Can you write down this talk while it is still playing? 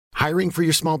Hiring for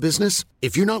your small business?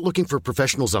 If you're not looking for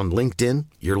professionals on LinkedIn,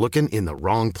 you're looking in the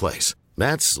wrong place.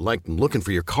 That's like looking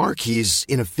for your car keys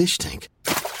in a fish tank.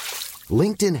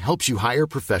 LinkedIn helps you hire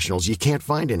professionals you can't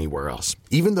find anywhere else,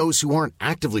 even those who aren't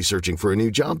actively searching for a new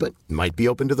job but might be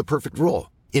open to the perfect role.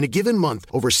 In a given month,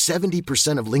 over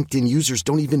 70% of LinkedIn users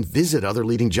don't even visit other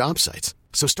leading job sites.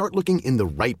 So start looking in the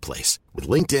right place. With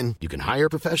LinkedIn, you can hire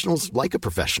professionals like a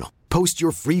professional. Post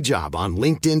your free job on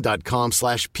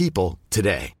linkedin.com/people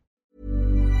today.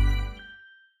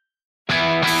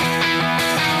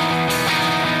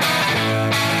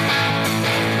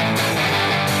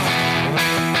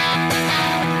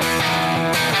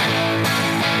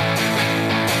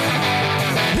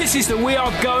 This is the We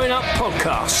Are Going Up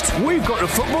podcast. We've got the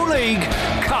Football League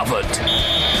covered.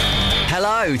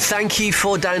 Hello, thank you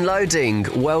for downloading.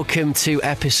 Welcome to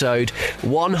episode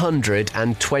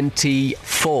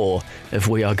 124 of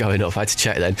We Are Going Up. I had to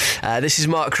check then. This is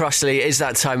Mark Crossley. It is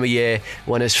that time of year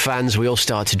when as fans we all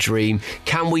start to dream.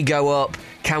 Can we go up?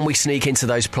 Can we sneak into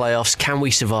those playoffs? Can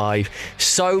we survive?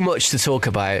 So much to talk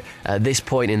about at this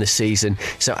point in the season.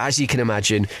 So as you can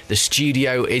imagine, the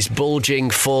studio is bulging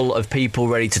full of people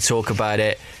ready to talk about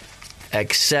it,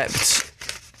 except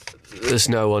there's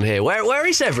no one here. Where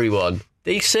is everyone?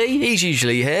 DC? He's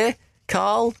usually here.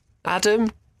 Carl? Adam?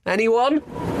 Anyone?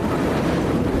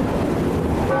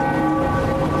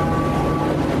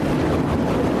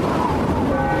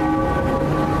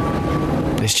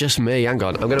 It's just me. Hang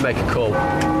on. I'm going to make a call.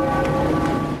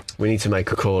 We need to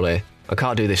make a call here. I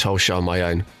can't do this whole show on my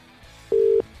own.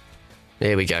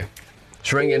 Here we go.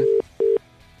 It's ringing.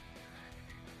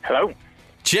 Hello.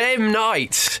 Jim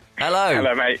Knight. Hello.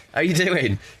 Hello, mate. How you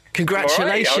doing?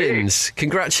 Congratulations. All right,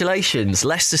 Congratulations.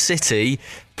 Leicester City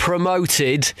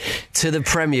promoted to the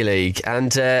Premier League.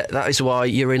 And that is why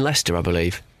you're in Leicester, I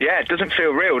believe. Yeah, it doesn't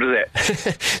feel real, does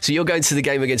it? So you're going to the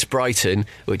game against Brighton,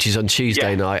 which is on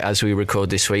Tuesday night as we record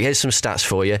this week. Here's some stats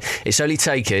for you. It's only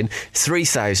taken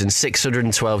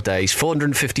 3,612 days,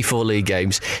 454 league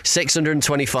games,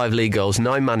 625 league goals,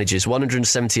 9 managers,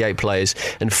 178 players,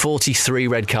 and 43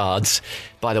 red cards.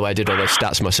 By the way, I did all those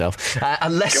stats myself.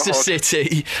 And Leicester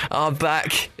City are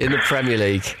back in the Premier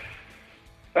League.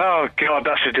 Oh, God,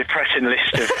 that's a depressing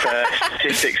list of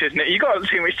statistics, isn't it? You've got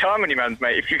too much time on your hands,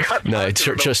 mate. If you got No,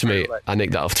 trust me, I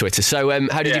nicked that off Twitter. So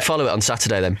how did you follow it on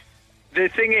Saturday then? The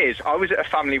thing is, I was at a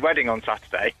family wedding on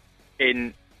Saturday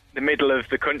in the middle of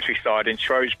the countryside in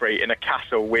Shrewsbury in a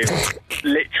castle with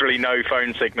literally no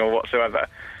phone signal whatsoever.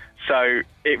 So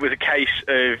it was a case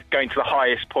of going to the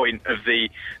highest point of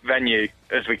the venue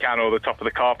as we can, or the top of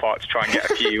the car park, to try and get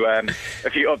a few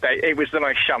updates. It was the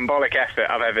most shambolic effort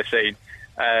I've ever seen.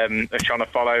 Of trying to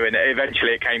follow, and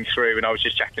eventually it came through, and I was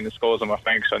just checking the scores on my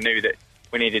phone because I knew that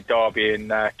we needed Derby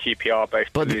and QPR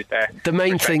both to lose their the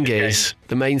main thing is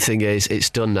it's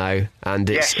done now, and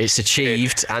it's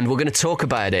achieved, and we're going to talk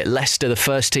about it. Leicester, the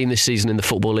first team this season in the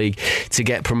Football League to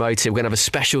get promoted. We're going to have a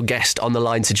special guest on the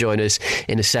line to join us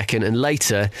in a second, and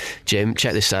later, Jim,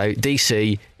 check this out,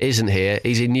 DC isn't here,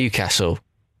 he's in Newcastle.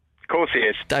 Of course he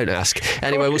is. Don't ask.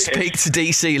 Anyway, we'll speak to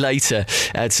DC later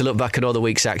to look back on all the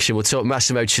week's action. We'll talk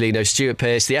Massimo Cellino, Stuart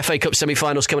Pearce, the FA Cup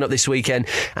semi-finals coming up this weekend,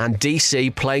 and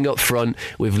DC playing up front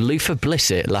with Lufa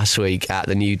Blissett last week at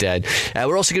the New Den.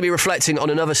 We're also going to be reflecting on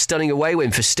another stunning away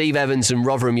win for Steve Evans and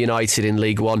Rotherham United in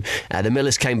League One. The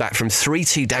Millers came back from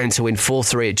 3-2 down to win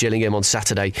 4-3 at Gillingham on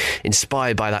Saturday,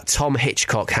 inspired by that Tom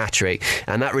Hitchcock hat-trick.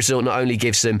 And that result not only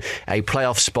gives them a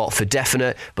playoff spot for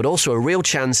definite, but also a real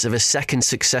chance of a second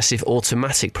successive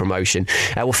automatic promotion.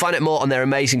 We'll find out more on their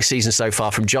amazing season so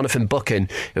far from Jonathan Buchan,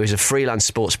 who is a freelance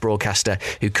sports broadcaster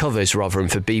who covers Rotherham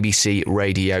for BBC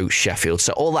Radio Sheffield.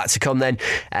 So all that to come then.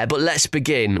 But let's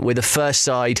begin with the first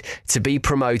side to be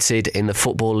promoted in the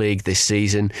Football League this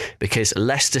season, because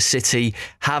Leicester City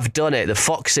have done it. The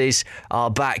Foxes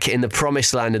are back in the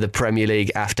promised land of the Premier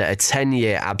League after a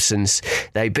 10-year absence.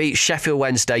 They beat Sheffield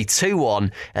Wednesday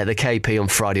 2-1 at the KP on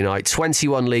Friday night.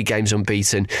 21 league games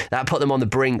unbeaten. That put them on the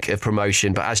brink of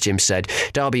promotion, but as Jim said,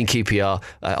 Derby and QPR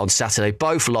on Saturday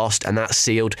both lost, and that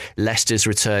sealed Leicester's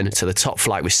return to the top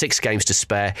flight with 6 games to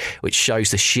spare, which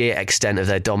shows the sheer extent of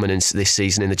their dominance this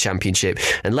season in the Championship.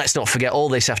 And let's not forget all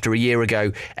this after a year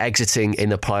ago exiting in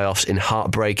the playoffs in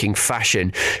heartbreaking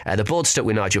fashion. The board stuck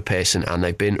with Nigel Pearson, and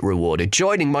they've been rewarded.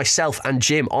 Joining myself and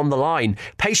Jim on the line,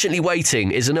 patiently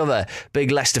waiting, is another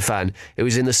big Leicester fan who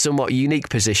is in the somewhat unique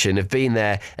position of being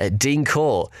there at Dean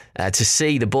Court to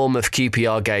see the Bournemouth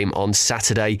QPR game p.m. on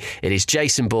Saturday. It is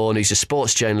Jason Bourne, who's a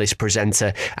sports journalist,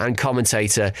 presenter and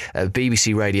commentator at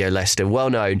BBC Radio Leicester, well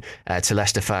known to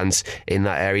Leicester fans in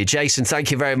that area. Jason,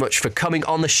 thank you very much for coming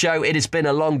on the show. It has been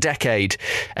a long decade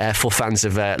for fans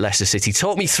of Leicester City.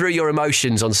 Talk me through your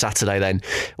emotions on Saturday then,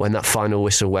 when that final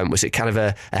whistle went. Was it kind of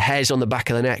a hairs on the back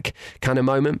of the neck kind of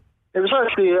moment? It was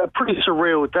actually a pretty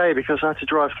surreal day because I had to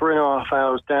drive 3.5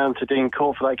 hours down to Dean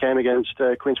Court for that game against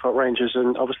Queen's Park Rangers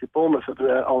and obviously Bournemouth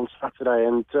on Saturday.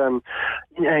 And,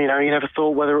 you never thought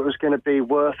whether it was going to be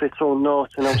worth it or not.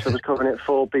 And obviously I was covering it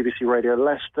for BBC Radio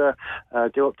Leicester,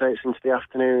 do updates into the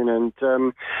afternoon.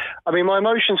 And, my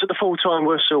emotions at the full-time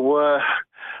whistle were...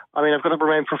 I've got to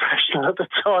remain professional at the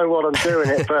time while I'm doing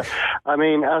it, but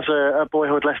as a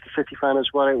boyhood Leicester City fan as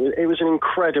well, it was an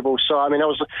incredible sight. I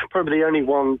was probably the only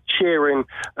one cheering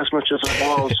as much as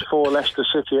I was for Leicester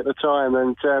City at the time,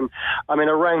 and I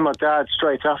rang my dad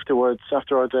straight afterwards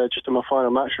after I'd just done my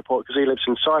final match report because he lives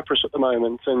in Cyprus at the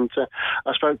moment, and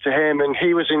I spoke to him and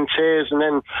he was in tears, and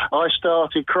then I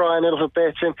started crying a little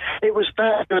bit, and it was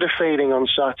that good a feeling on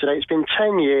Saturday. It's been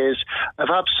 10 years of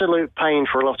absolute pain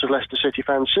for a lot of Leicester City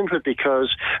fans, simply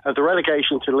because of the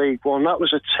relegation to League One. That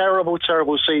was a terrible,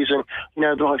 terrible season.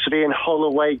 The likes of Ian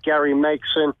Holloway, Gary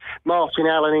Megson, Martin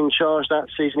Allen in charge that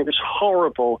season. It was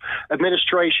horrible.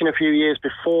 Administration a few years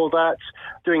before that,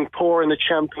 doing poor in the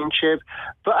Championship.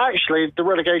 But actually, the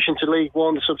relegation to League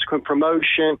One, the subsequent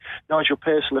promotion, Nigel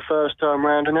Pearson the first time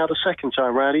round, and now the second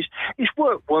time round, he's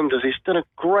worked wonders. He's done a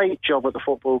great job at the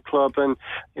football club, and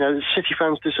the City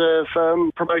fans deserve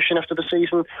promotion after the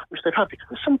season, which they've had because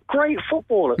there's some great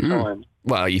football at times.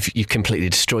 Well, you've completely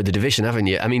destroyed the division, haven't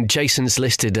you? Jason's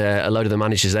listed a load of the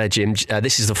managers there, Jim.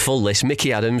 This is the full list.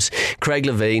 Mickey Adams, Craig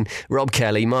Levein, Rob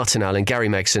Kelly, Martin Allen, Gary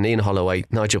Megson, Ian Holloway,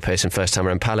 Nigel Pearson first time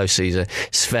around, Paulo Cesar,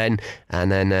 Sven,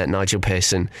 and then Nigel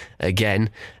Pearson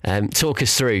again. Talk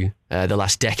us through the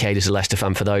last decade as a Leicester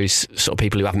fan for those sort of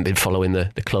people who haven't been following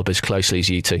the club as closely as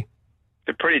you two.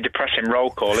 It's a pretty depressing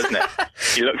roll call, isn't it?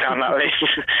 You look down that list,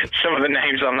 some of the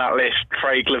names on that list,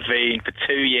 Craig Levein for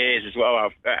 2 years as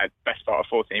well, best part of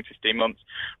 14, 15 months,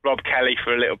 Rob Kelly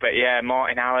for a little bit,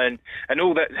 Martin Allen, and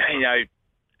all that,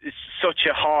 it's such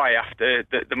a high after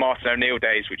the Martin O'Neill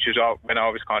days, which was when I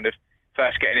was kind of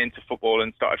first getting into football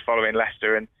and started following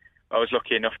Leicester, and I was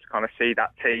lucky enough to kind of see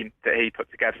that team that he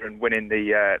put together and winning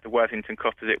the Worthington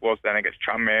Cup as it was then against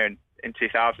Tranmere in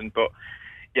 2000, but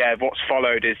what's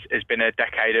followed has been a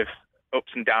decade of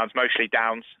ups and downs, mostly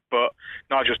downs. But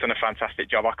Nigel's done a fantastic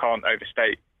job. I can't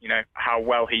overstate, how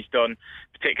well he's done,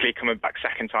 particularly coming back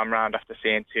second time round after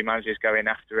seeing two managers go in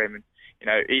after him.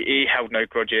 And he held no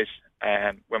grudges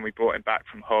when we brought him back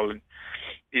from Hull, and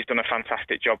he's done a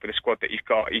fantastic job with the squad that he's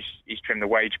got. He's trimmed the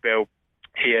wage bill.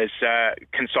 He has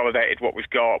consolidated what we've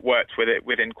got, worked with it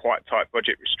within quite tight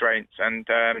budget restraints, and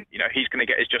he's going to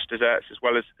get his just desserts as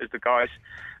well as the guys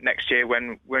next year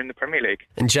when we're in the Premier League.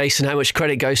 And Jason, how much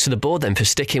credit goes to the board then for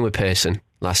sticking with Pearson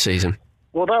last season?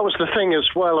 Well, that was the thing as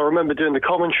well. I remember doing the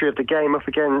commentary of the game up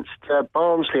against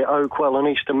Barnsley at Oakwell on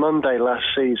Easter Monday last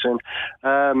season,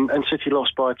 and City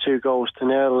lost by 2-0,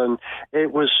 and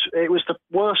it was the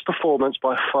worst performance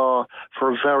by far for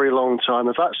a very long time,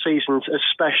 of that season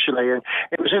especially. And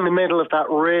it was in the middle of that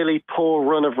really poor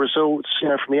run of results,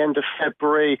 from the end of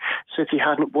February. City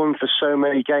hadn't won for so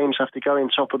many games after going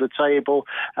top of the table,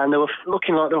 and they were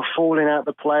looking like they were falling out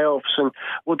the playoffs, and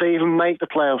would they even make the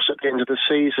playoffs at the end of the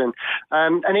season?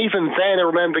 And even then, I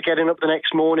remember getting up the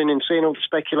next morning and seeing all the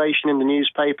speculation in the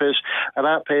newspapers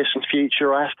about Pearson's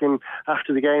future. I asked him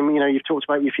after the game, you've talked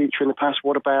about your future in the past,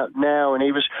 what about now? And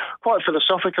he was quite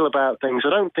philosophical about things. I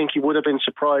don't think he would have been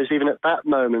surprised, even at that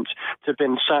moment, to have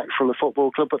been sacked from the football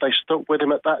club, but they stuck with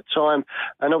him at that time.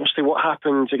 And obviously what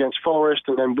happened against Forest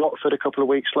and then Watford a couple of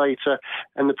weeks later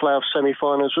in the playoff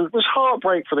semi-finals was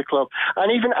heartbreak for the club.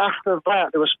 And even after that,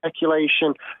 there was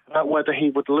speculation about whether he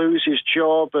would lose his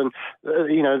job and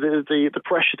the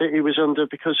pressure that he was under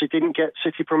because he didn't get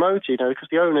City promoted, because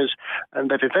the owners, and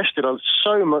they've invested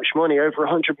so much money, over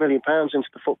 £100 million into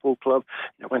the football club.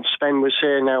 When Sven was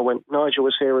here, now when Nigel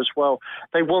was here as well,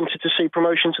 they wanted to see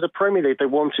promotion to the Premier League. They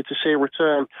wanted to see a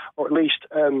return, or at least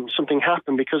something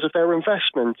happen because of their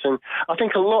investment. And I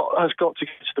think a lot has got to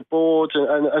go to the board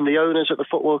and the owners at the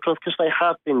football club because they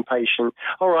have been patient.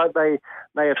 All right, they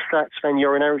may have sacked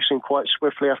Sven-Göran Eriksson quite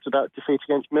swiftly after that defeat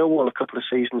against Millwall a couple of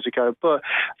seasons ago, but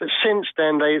since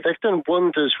then they've done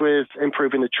wonders with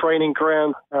improving the training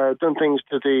ground, done things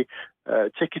to the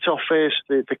ticket office,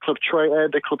 the club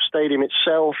the club stadium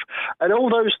itself, and all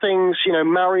those things,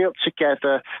 marry up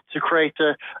together to create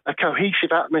a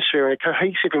cohesive atmosphere and a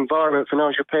cohesive environment for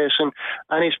Nigel Pearson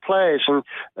and his players. And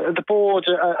the board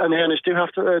and the owners do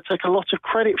have to take a lot of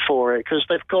credit for it, because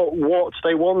they've got what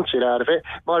they wanted out of it.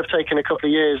 Might have taken a couple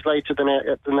of years later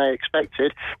than they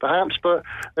expected, perhaps, but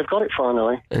they've got it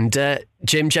finally. And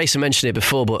Jim, Jason mentioned it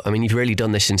before, but I mean, you've really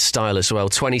done this in style as well.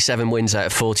 27 wins out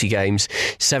of 40 games,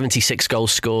 76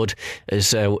 goals scored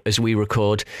as we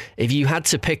record. If you had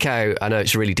to pick out, I know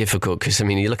it's really difficult because, I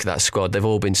mean, you look at that squad, they've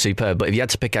all been superb, but if you had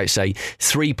to pick out, say,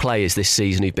 3 players this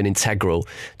season who've been integral,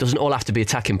 doesn't all have to be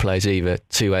attacking players either,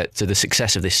 to the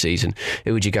success of this season,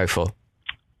 who would you go for?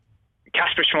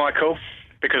 Kasper Schmeichel,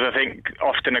 because I think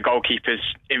often a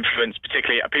goalkeeper's influence,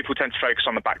 particularly, people tend to focus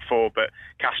on the back four, but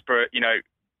Kasper,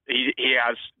 he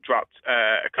has dropped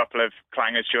a couple of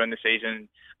clangers during the season.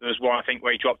 There was one, I think,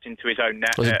 where he dropped into his own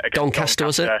net. Was it Doncaster,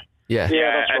 was it? Yeah,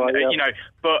 that's right. And,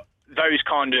 but those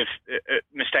kind of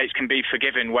mistakes can be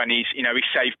forgiven when he's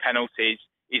saved penalties.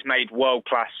 He's made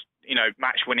world-class,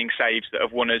 match-winning saves that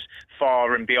have won us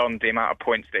far and beyond the amount of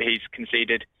points that he's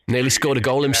conceded. Nearly scored a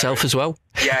goal himself as well.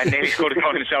 Yeah, nearly scored a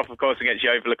goal himself, of course, against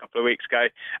Yeovil a couple of weeks ago.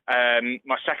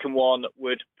 My second one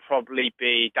would probably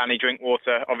be Danny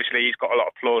Drinkwater. Obviously, he's got a lot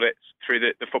of plaudits through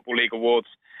the Football League Awards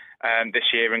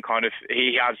this year, and kind of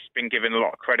he has been given a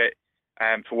lot of credit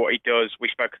for what he does. We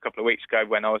spoke a couple of weeks ago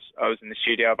when I was in the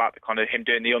studio about the kind of him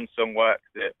doing the unsung work,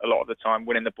 a lot of the time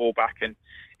winning the ball back, and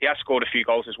he has scored a few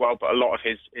goals as well, but a lot of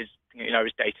his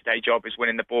day-to-day job is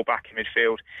winning the ball back in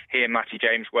midfield. He and Matty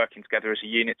James working together as a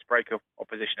unit to break up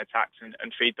opposition attacks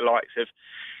and feed the likes of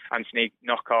Anthony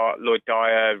Knockaert, Lloyd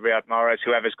Dyer, Riyad Mahrez,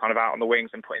 whoever's kind of out on the wings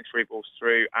and putting through balls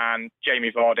through, and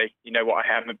Jamie Vardy. You know what,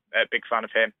 I am a big fan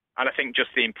of him. And I think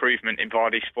just the improvement in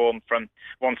Vardy's form from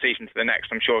one season to the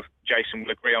next, I'm sure Jason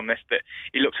will agree on this, that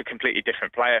he looks a completely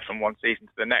different player from one season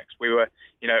to the next. We were,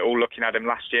 all looking at him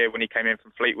last year when he came in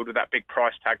from Fleetwood with that big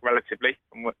price tag relatively,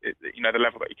 from the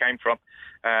level that he came from,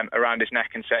 around his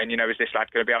neck, and saying, is this lad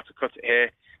going to be able to cut it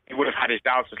here? He would have had his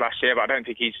doubts as last year, but I don't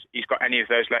think he's got any of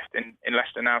those left in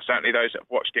Leicester now. Certainly those that have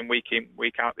watched him week in,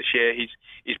 week out this year,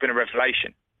 he's been a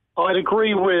revelation. I'd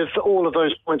agree with all of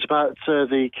those points about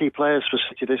the key players for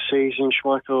City this season.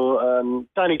 Schmeichel,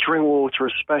 Danny Drinkwater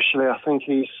especially, I think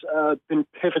he's been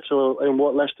pivotal in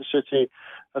what Leicester City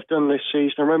have done this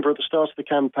season. I remember at the start of the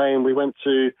campaign, we went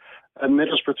to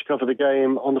Middlesbrough to cover the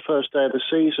game on the first day of the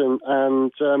season,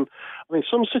 and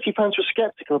some City fans were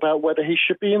sceptical about whether he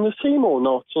should be in the team or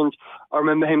not, and I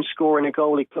remember him scoring a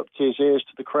goal. He cupped his ears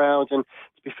to the crowd, and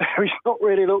to be fair, he's not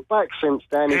really looked back since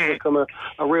then. He's become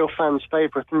a real fan's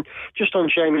favourite. And just on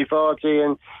Jamie Vardy,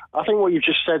 and I think what you've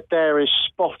just said there is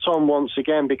spot on once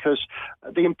again, because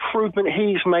the improvement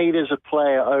he's made as a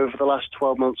player over the last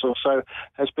 12 months or so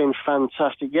has been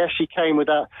fantastic. Yes, he came with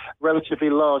that relatively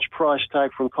large price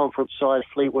tag from conference side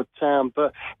Fleetwood Town,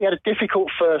 but he had a difficult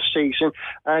first season,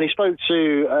 and he spoke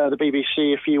to the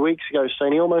BBC a few weeks ago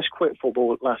saying he almost quit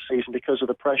football last season because of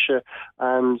the pressure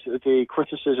and the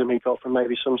criticism he got from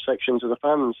maybe some sections of the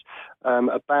fans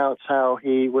about how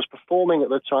he was performing at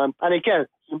the time. And again,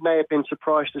 you may have been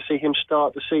surprised to see him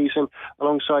start the season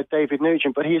alongside David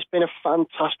Nugent, but he has been a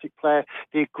fantastic player.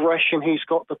 The aggression he's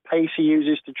got, the pace he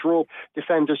uses to draw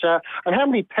defenders out, and how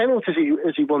many penalties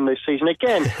has he won this season?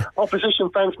 Again, opposition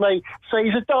fans may say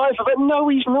he's a diver, but no,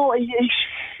 he's not.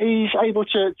 He's able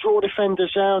to draw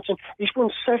defenders out, and he's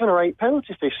won 7 or 8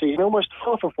 penalties this season, almost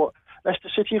half of what Leicester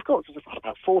City have got, because they've got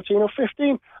about 14 or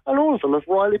 15, and all of them have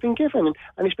rightly been given.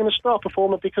 And he's been a star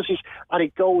performer because he's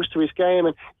added goals to his game.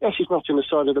 And yes, he's not in the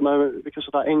side at the moment because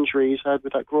of that injury he's had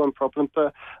with that groin problem,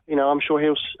 but I'm sure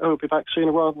he'll be back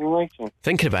sooner rather than later.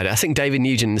 Thinking about it, I think David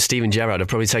Nugent and Steven Gerrard have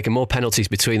probably taken more penalties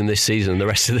between them this season than the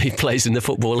rest of the players in the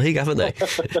Football League, haven't they?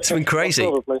 It's been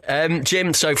crazy.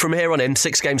 Jim, so from here on in,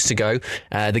 6 games to go.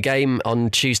 The game on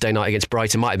Tuesday night against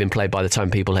Brighton might have been played by the time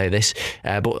people hear this,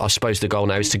 but I suppose the goal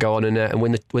now is to go on and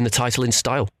win the title in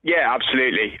style. Yeah,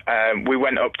 absolutely. We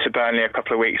went up to Burnley a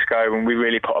couple of weeks ago and we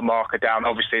really put a marker down.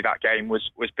 Obviously, that game was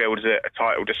billed as a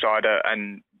title decider,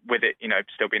 and with it,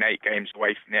 still being 8 games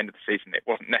away from the end of the season, it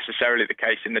wasn't necessarily the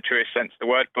case in the truest sense of the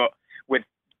word. But with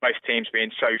both teams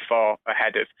being so far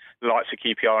ahead of the likes of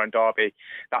QPR and Derby,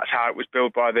 that's how it was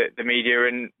billed by the media,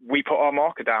 and we put our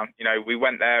marker down. We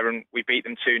went there and we beat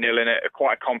them 2-0 in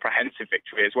quite a comprehensive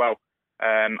victory as well.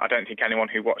 I don't think anyone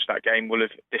who watched that game will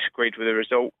have disagreed with the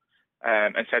result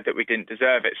and said that we didn't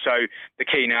deserve it. So the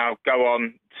key now, go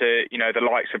on to the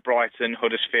likes of Brighton,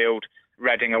 Huddersfield,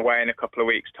 Reading away in a couple of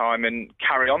weeks' time and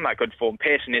carry on that good form.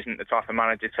 Pearson isn't the type of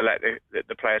manager to let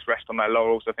the players rest on their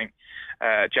laurels. I think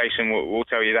Jason will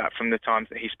tell you that from the times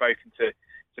that he's spoken to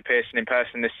Pearson in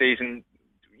person this season.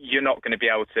 You're not going to be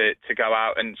able to go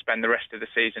out and spend the rest of the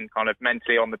season kind of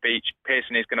mentally on the beach.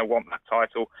 Pearson is going to want that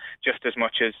title just as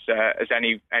much as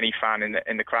any fan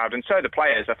in the crowd, and so the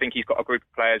players. I think he's got a group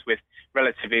of players with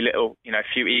relatively little,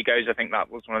 few egos. I think that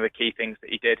was one of the key things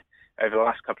that he did over the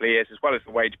last couple of years, as well as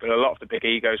the wage bill. A lot of the big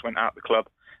egos went out the club.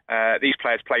 These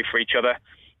players play for each other.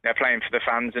 They're playing for the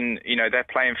fans, and they're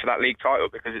playing for that league title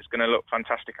because it's going to look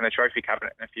fantastic in the trophy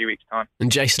cabinet in a few weeks' time.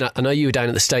 And Jason, I know you were down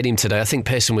at the stadium today. I think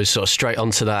Pearson was sort of straight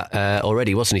onto that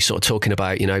already, wasn't he? Sort of talking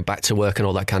about back to work and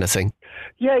all that kind of thing.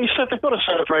 Yeah, he said they've got to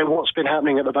celebrate what's been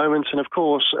happening at the moment, and of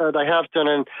course they have done.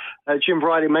 And Jim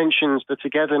Bridey mentions the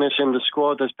togetherness in the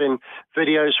squad. There's been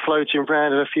videos floating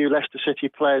around of a few Leicester City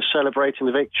players celebrating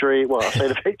the victory. Well, I say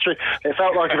the victory. It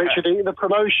felt like a victory. The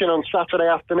promotion on Saturday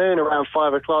afternoon around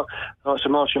 5 o'clock. So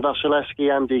Marcin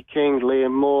Wasilewski, Andy King,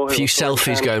 Liam Moore. A few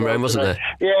selfies going around, wasn't there?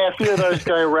 Yeah, a few of those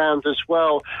going around as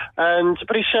well.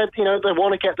 But he said, they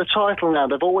want to get the title now.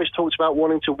 They've always talked about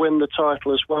wanting to win the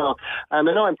title as well. And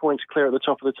the 9 points clear at the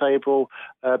top of the table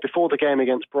before the game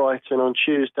against Brighton on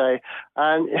Tuesday.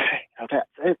 And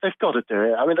they've got to do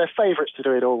it. I mean, they're favourites to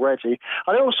do it already.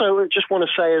 I also just want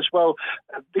to say as well,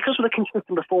 because of the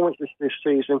consistent performances this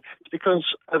season, it's because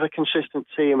of a consistent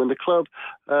team. And the club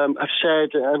have said,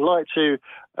 and like to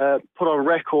put on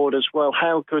record as well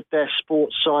how good their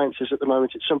sports science is at the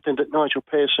moment. It's something that Nigel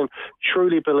Pearson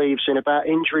truly believes in, about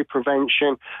injury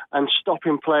prevention and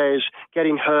stopping players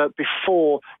getting hurt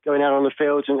before going out on the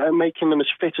field and making them as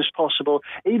fit as possible,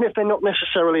 even if they're not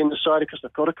necessarily in the side, because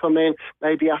they've got to come in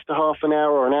maybe after half an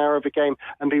hour or an hour of a game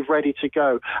and be ready to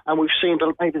go. And we've seen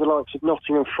maybe the likes of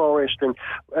Nottingham Forest and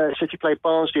City played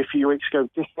Barnsley a few weeks ago,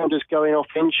 defenders going off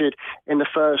injured in the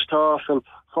first half, and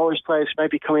Forest players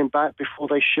maybe coming back before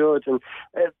they should, and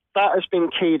that has been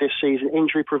key this season,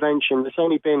 injury prevention. There's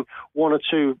only been one or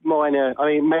two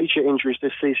major injuries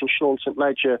this season. Sean St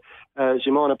Ledger,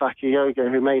 Zumana Bakayoko,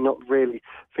 who may not really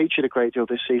featured a great deal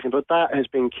this season, but that has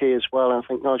been key as well. And I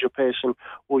think Nigel Pearson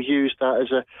will use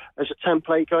that as a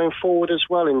template going forward as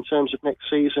well in terms of next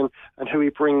season and who he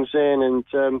brings in,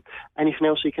 and anything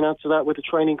else he can add to that with the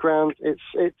training ground.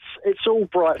 It's all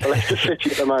bright for Leicester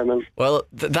City at the moment. Well,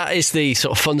 that is the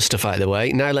sort of fun stuff out of the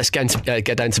way. Now let's get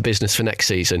down to business for next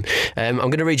season. I'm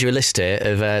going to read you a list here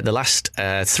of the last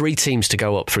 3 teams to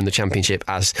go up from the Championship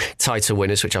as title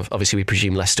winners, which obviously we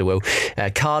presume Leicester will.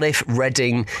 Cardiff,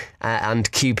 Reading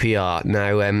and QPR.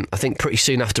 Now, I think pretty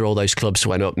soon after all those clubs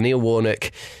went up, Neil Warnock,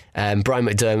 Brian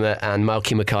McDermott and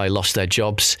Malky Mackay lost their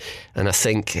jobs, and I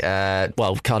think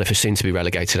Cardiff is soon to be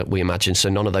relegated, we imagine, so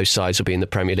none of those sides will be in the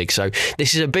Premier League. So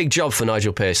this is a big job for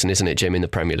Nigel Pearson, isn't it, Jim, in the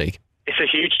Premier League? It's a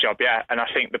huge job, yeah, and I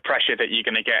think the pressure that you're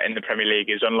going to get in the Premier League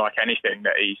is unlike anything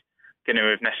that he's going to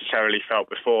have necessarily felt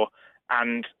before.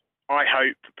 And I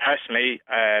hope, personally,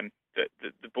 that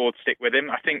the board stick with him.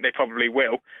 I think they probably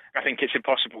will. I think it's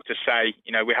impossible to say,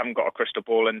 we haven't got a crystal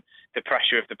ball, and the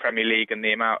pressure of the Premier League and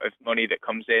the amount of money that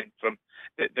comes in from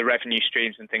the revenue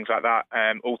streams and things like that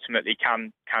ultimately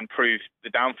can prove the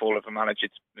downfall of a manager,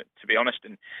 to be honest.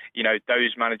 And,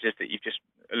 those managers that you've just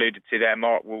alluded to there,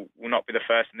 Mark, will not be the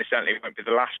first, and they certainly won't be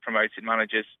the last promoted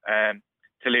managers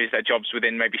to lose their jobs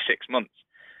within maybe 6 months,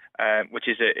 which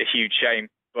is a huge shame.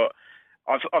 But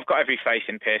I've got every faith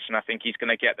in Pearson. I think he's going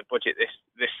to get the budget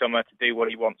this summer to do what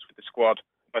he wants with the squad,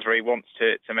 whether he wants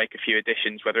to make a few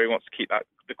additions, whether he wants to keep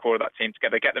the core of that team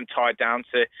together, get them tied down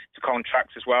to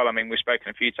contracts as well. I mean, we've spoken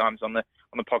a few times on the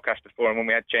podcast before, and when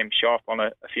we had James Sharp on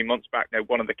a few months back,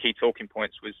 one of the key talking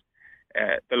points was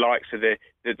the likes of the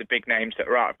big names that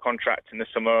are out of contract in the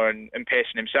summer, and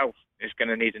Pearson himself is going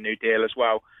to need a new deal as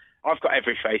well. I've got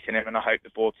every faith in him, and I hope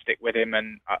the board stick with him,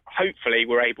 and hopefully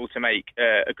we're able to make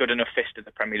a good enough fist of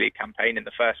the Premier League campaign in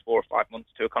the first 4 or 5 months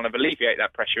to kind of alleviate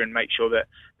that pressure and make sure that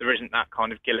there isn't that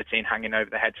kind of guillotine hanging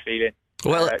over the head feeling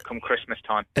come Christmas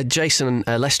time. Jason,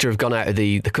 Leicester have gone out of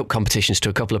the cup competitions to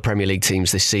a couple of Premier League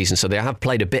teams this season, so they have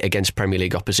played a bit against Premier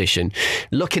League opposition.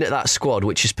 Looking at that squad,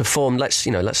 which has performed, let's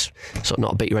sort of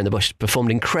not beat around the bush, performed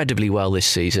incredibly well this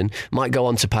season, might go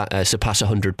on to surpass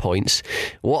 100 points.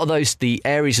 What are the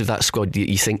areas of that squad that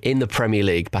you think in the Premier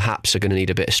League perhaps are going to need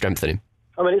a bit of strengthening?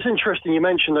 I mean, it's interesting you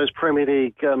mentioned those Premier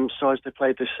League sides they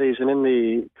played this season. In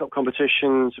the cup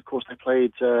competitions, of course, they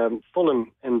played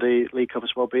Fulham in the League Cup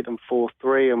as well, beat them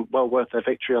 4-3, and well worth their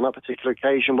victory on that particular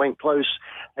occasion. Went close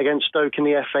against Stoke in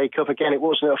the FA Cup. Again, it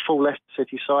wasn't a full Leicester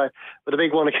City side, but a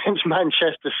big one against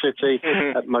Manchester City.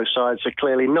 Most sides are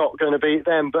clearly not going to beat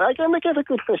them. But again, they gave a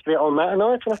good fist of it on that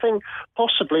night, and I think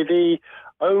possibly the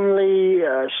only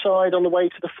side on the way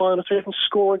to the final to even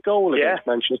score a goal against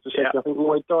Manchester City. I think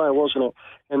Lloyd Dyer, wasn't it,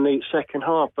 in the second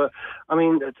half. But, I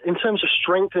mean, in terms of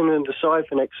strengthening the side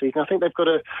for next season, I think they've got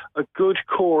a good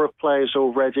core of players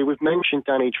already. We've mentioned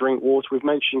Danny Drinkwater, we've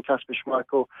mentioned Kasper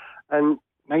Schmeichel, and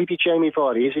maybe Jamie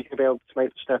Vardy. Is he going to be able to make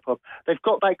the step up? They've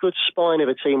got that good spine of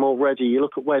a team already. You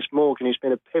look at Wes Morgan, who's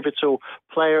been a pivotal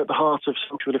player at the heart of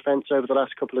central defence over the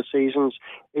last couple of seasons.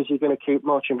 Is he going to keep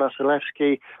Marcin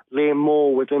Vasilevsky, Liam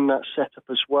Moore within that setup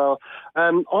as well?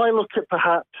 I look at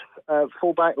perhaps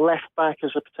full-back, left-back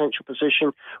as a potential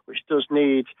position, which does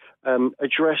need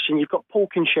addressing. You've got Paul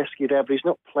Konchesky there, but he's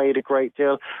not played a great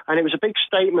deal. And it was a big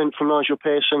statement from Nigel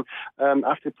Pearson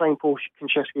after playing Paul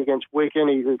Konchesky against Wigan.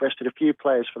 He rested a few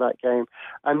players for that game,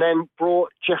 and then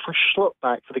brought Jeffrey Schlupp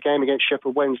back for the game against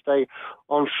Sheffield Wednesday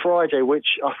on Friday, which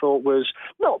I thought was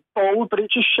not bold, but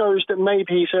it just shows that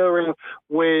maybe he's erring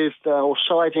with or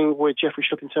siding with Jeffrey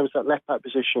Schlupp in terms of that left-back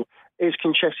position. Is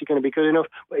Konchesky going to be good enough?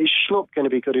 But is Schlupp going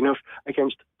to be good enough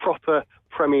against proper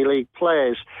Premier League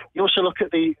players? You also look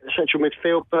at the central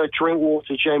midfield,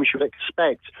 Drinkwater, James, you would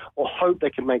expect or hope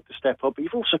they can make the step up. But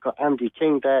you've also got Andy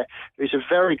King there, who's a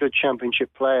very good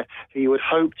Championship player who you would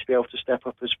hope to be able to step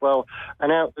up as well.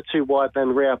 And out the two wide then,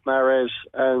 Riyad Mahrez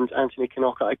and Anthony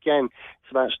Kinnock. Again,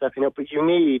 it's about stepping up. But you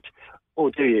need,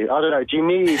 or do you? I don't know. Do you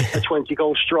need a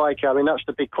 20-goal striker? I mean, that's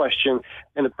the big question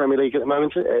in the Premier League at the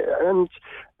moment. And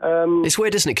it's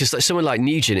weird, isn't it? Because someone like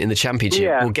Nugent in the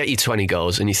Championship will get you 20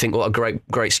 goals, and you think, what a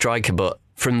great striker. But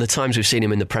from the times we've seen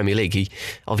him in the Premier League,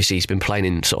 he's been playing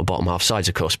in sort of bottom half sides,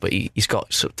 of course, but he's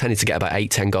got tended to get about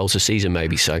 8-10 goals a season,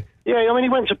 maybe. So. Yeah, I mean, he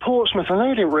went to Portsmouth and they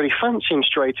didn't really fancy him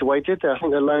straight away, did they? I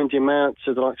think they loaned him out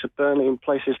to the likes of Burnley and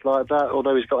places like that,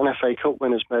 although he's got an FA Cup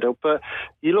winners' medal. But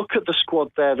you look at the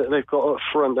squad there that they've got up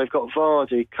front. They've got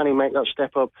Vardy. Can he make that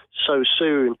step up so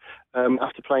soon?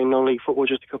 After playing non-league football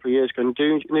just a couple of years ago. And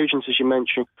Nugent, as you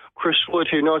mentioned, Chris Wood,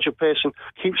 who Nigel Pearson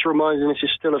keeps reminding us is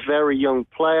still a very young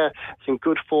player. He's in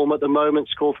good form at the moment,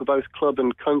 scored for both club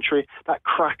and country. That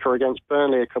cracker against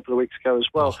Burnley a couple of weeks ago as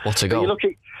well. Oh, what a goal.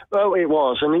 It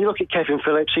was. And you look at Kevin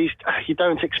Phillips, you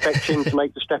don't expect him to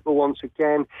make the step up once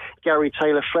again. Gary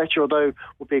Taylor-Fletcher, although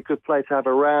would be a good player to have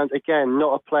around, again,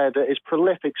 not a player that is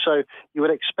prolific, so you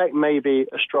would expect maybe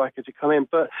a striker to come in.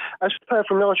 But as per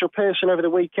from Nigel Pearson over the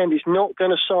weekend, he's not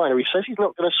going to sign, or he says he's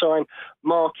not going to sign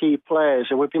marquee players.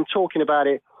 And we've been talking about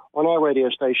it on our radio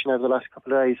station over the last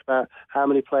couple of days about how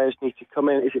many players need to come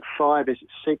in. Is it 5? Is it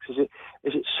 6? Is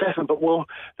it 7? But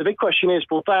the big question is,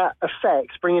 will that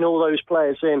affect, bringing all those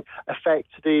players in, affect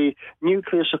the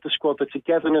nucleus of the squad, the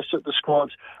togetherness of the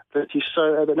squad that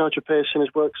that Nigel Pearson has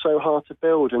worked so hard to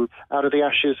build, and out of the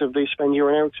ashes of the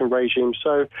Sven-Göran Eriksson regime?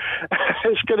 So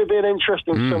it's going to be an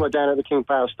interesting summer down at the King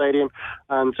Power Stadium,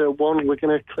 and one we're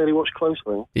going to clearly watch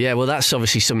closely. Yeah, well, that's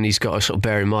obviously something he's got to sort of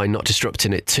bear in mind, not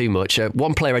disrupting it too much.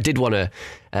 One player I did want to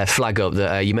flag up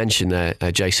that you mentioned there,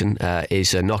 Jason,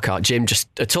 is Knockaert. Jim,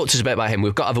 just talk to us a bit about him.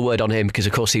 We've got to have a word on him because,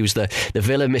 of course, he was the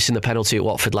villain missing the penalty at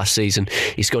Watford last season.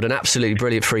 He scored an absolutely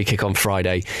brilliant free kick on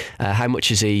Friday. How much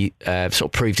has he sort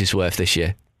of proved his worth this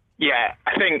year? Yeah,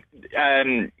 I think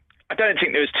I don't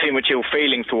think there was too much ill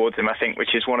feeling towards him, I think,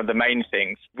 which is one of the main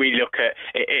things. We look at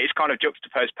it's kind of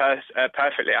juxtaposed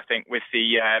perfectly, I think, with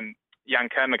the Jan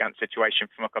Kermorgant situation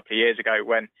from a couple of years ago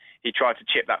when he tried to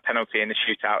chip that penalty in the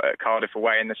shootout at Cardiff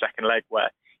away in the second leg,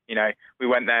 where we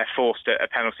went there forced a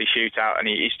penalty shootout and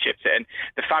he's chipped it. And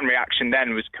the fan reaction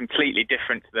then was completely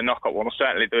different to the Knockaert one. Or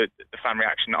certainly the fan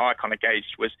reaction that I kind of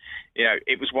gauged was,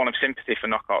 it was one of sympathy for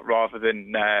Knockaert rather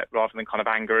than kind of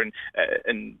anger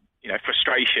and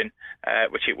frustration,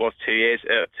 which it was 2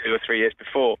 or 3 years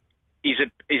before. He's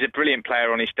a brilliant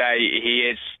player on his day. He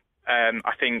is,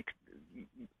 I think,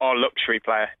 our luxury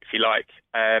player, if you like.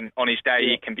 On his day,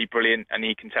 he can be brilliant and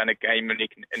he can turn a game and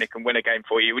he can win a game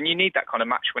for you. And you need that kind of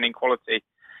match-winning quality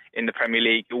in the Premier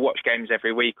League. You'll watch games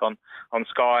every week on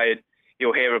Sky and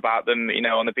you'll hear about them,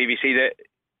 on the BBC, that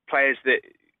players that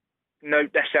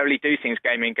don't necessarily do things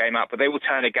game in, game out, but they will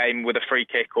turn a game with a free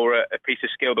kick or a piece of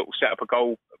skill that will set up a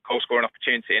goal-scoring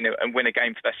opportunity and win a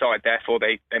game for their side. Therefore,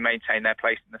 they maintain their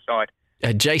place in the side.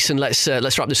 Jason, let's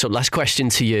wrap this up. Last question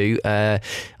to you.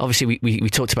 Obviously, we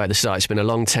talked about the start. It's been a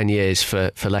long 10 years for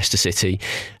Leicester City,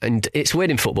 and it's weird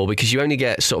in football because you only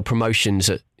get sort of promotions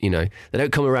that they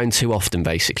don't come around too often,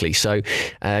 basically. So,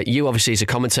 you obviously as a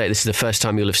commentator, this is the first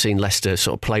time you'll have seen Leicester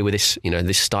sort of play with this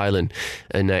this style and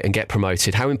get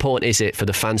promoted. How important is it for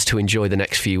the fans to enjoy the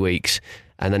next few weeks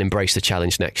and then embrace the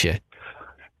challenge next year?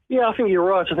 Yeah, I think you're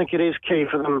right. I think it is key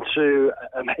for them to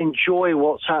enjoy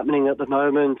what's happening at the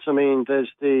moment. I mean,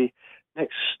 there's the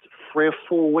next 3 or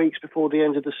 4 weeks before the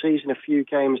end of the season, a few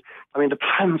games. I mean, the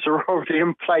plans are already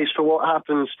in place for what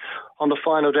happens on the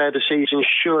final day of the season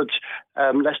should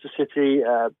Leicester City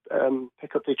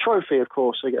pick up the trophy, of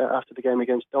course, after the game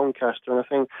against Doncaster. And I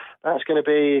think that's going to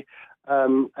be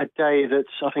a day that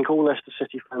I think all Leicester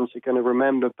City fans are going to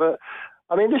remember. But,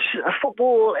 I mean,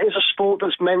 football is a sport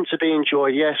that's meant to be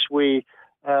enjoyed. Yes, we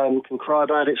can cry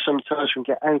about it sometimes, we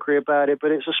can get angry about it,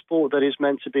 but it's a sport that is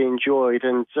meant to be enjoyed.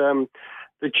 And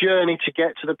the journey to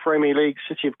get to the Premier League,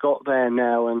 City have got there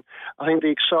now, and I think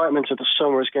the excitement of the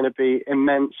summer is going to be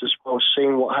immense as well,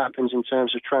 seeing what happens in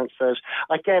terms of transfers.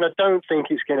 Again, I don't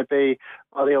think it's going to be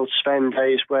like the old Sven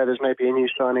days where there's maybe a new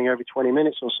signing every 20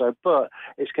 minutes or so, but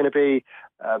it's going to be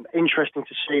interesting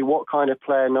to see what kind of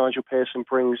player Nigel Pearson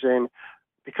brings in,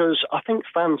 because I think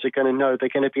fans are going to know they're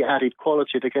going to be added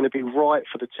quality, they're going to be right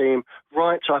for the team,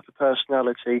 right type of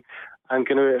personality, and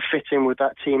going to fit in with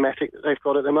that team ethic that they've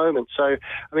got at the moment. So,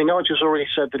 I mean, Nigel's already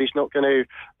said that he's not going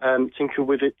to tinker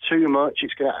with it too much.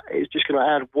 It's just going to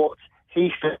add what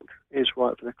he thinks is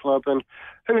right for the club. And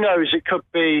who knows, it could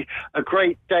be a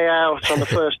great day out on the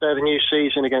first day of the new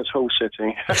season against Hull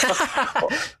City.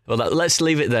 Well, let's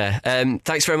leave it there.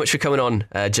 Thanks very much for coming on,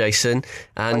 Jason,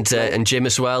 and Jim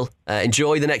as well.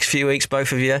 Enjoy the next few weeks,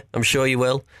 both of you. I'm sure you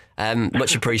will.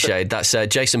 Much appreciated. That's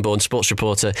Jason Bourne, sports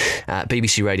reporter at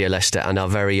BBC Radio Leicester, and our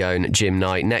very own Jim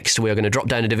Knight. Next, we are going to drop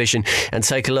down a division and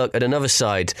take a look at another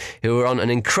side who are on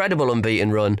an incredible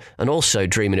unbeaten run and also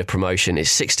dreaming of promotion. It's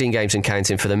 16 games and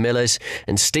counting for the Millers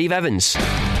and Steve Evans.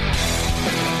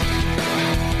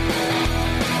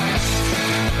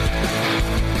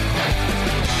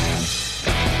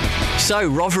 So,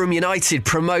 Rotherham United,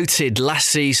 promoted last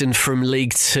season from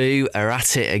League Two, are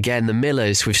at it again. The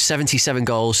Millers, with 77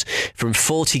 goals from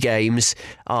 40 games,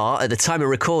 are, at the time of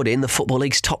recording, the Football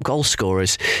League's top goal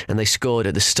scorers. And they scored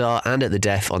at the start and at the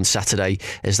death on Saturday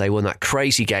as they won that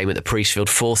crazy game at the Priestfield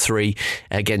 4-3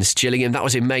 against Gillingham. That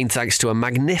was in main thanks to a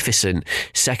magnificent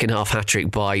second-half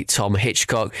hat-trick by Tom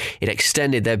Hitchcock. It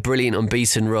extended their brilliant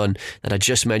unbeaten run that I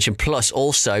just mentioned, plus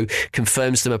also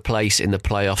confirms them a place in the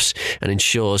playoffs and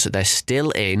ensures that they're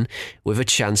still in with a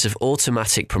chance of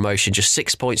automatic promotion, just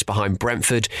 6 points behind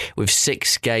Brentford with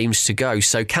 6 games to go.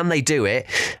 So can they do it?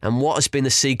 And what has been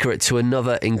the secret to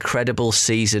another incredible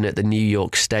season at the New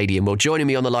York Stadium? Well, joining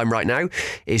me on the line right now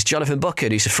is Jonathan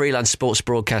Bucket, who's a freelance sports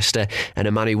broadcaster and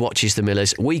a man who watches the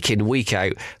Millers week in, week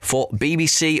out for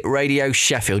BBC Radio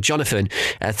Sheffield. Jonathan,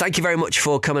 thank you very much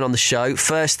for coming on the show.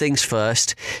 First things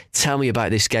first, tell me about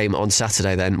this game on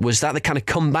Saturday then. Was that the kind of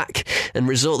comeback and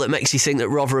result that makes you think that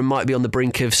Rotherham might be on the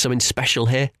brink of something special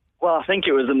here? Well, I think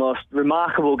it was the most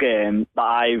remarkable game that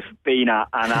I've been at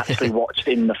and actually watched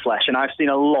in the flesh. And I've seen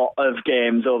a lot of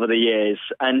games over the years.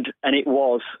 And it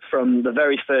was, from the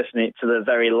very first minute to the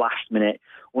very last minute,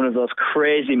 one of those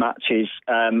crazy matches.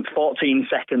 14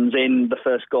 seconds in, the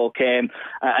first goal came.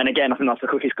 And again, I think that's the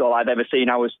quickest goal I've ever seen.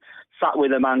 I was sat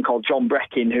with a man called John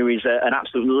Breckin, who is an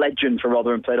absolute legend for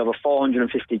Rotherham, played over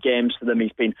 450 games for them.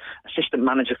 He's been assistant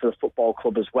manager for the football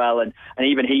club as well. And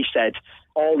even he said,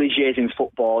 all these years in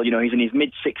football, you know, he's in his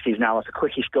mid-60s now, that's the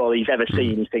quickest goal he's ever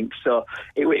seen, he thinks. So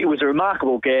it was a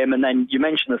remarkable game. And then you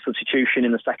mentioned the substitution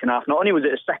in the second half. Not only was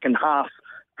it a second half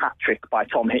hat-trick by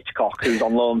Tom Hitchcock, who's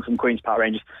on loan from Queen's Park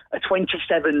Rangers, a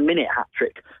 27-minute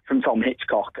hat-trick from Tom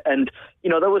Hitchcock. And,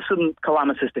 you know, there was some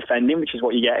calamitous defending, which is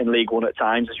what you get in League One at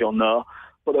times, as you'll know.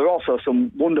 But there were also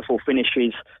some wonderful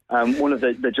finishes. One of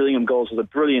the Gillingham goals was a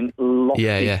brilliant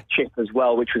lofty chip as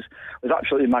well, which was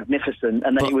absolutely magnificent.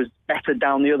 And then it was better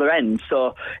down the other end.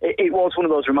 So it was one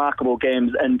of those remarkable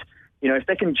games. And, you know, if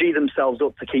they can G themselves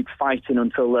up to keep fighting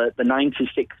until the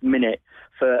 96th minute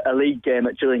for a league game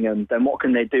at Gillingham, then what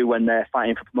can they do when they're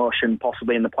fighting for promotion,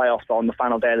 possibly in the playoffs or on the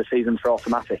final day of the season for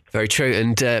automatic? Very true.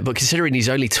 And but considering he's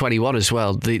only 21 as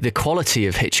well, the quality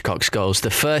of Hitchcock's goals, the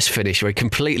first finish where he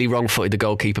completely wrong-footed the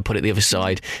goalkeeper, put it the other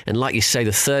side, and like you say,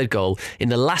 the third goal in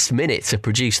the last minute to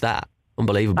produce that,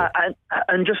 unbelievable.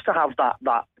 And just to have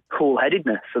that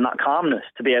cool-headedness and that calmness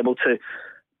to be able to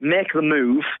make the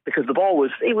move, because the ball was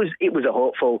a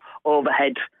hopeful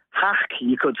overhead hack,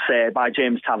 you could say, by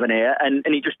James Tavernier, and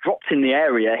he just dropped in the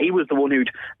area. He was the one who'd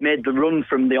made the run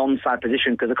from the onside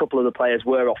position, because a couple of the players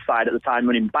were offside at the time,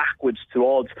 running backwards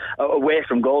away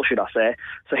from goal, should I say.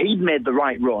 So he'd made the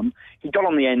right run. He got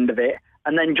on the end of it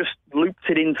and then just looped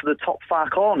it into the top far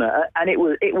corner. And it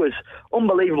was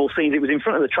unbelievable scenes. It was in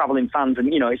front of the travelling fans,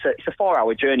 and, you know, it's a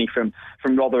 4-hour journey from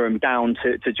Rotherham down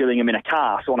to Gillingham in a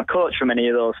car. So on a coach from any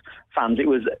of those fans, it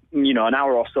was, you know, an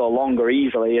hour or so longer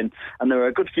easily. And there were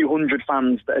a good few hundred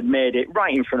fans that had made it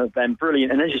right in front of them.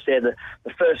 Brilliant. And as you say,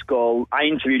 the first goal, I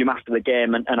interviewed him after the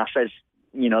game, and I says,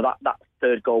 you know, that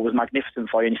third goal was magnificent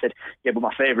for you. And he said, yeah, but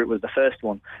my favourite was the first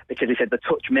one, because he said the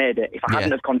touch made it. If I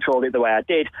hadn't have controlled it the way I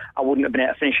did, I wouldn't have been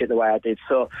able to finish it the way I did.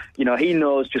 So, he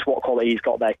knows just what quality he's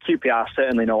got there. QPR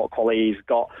certainly know what quality he's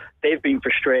got. They've been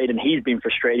frustrated and he's been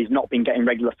frustrated. He's not been getting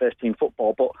regular first-team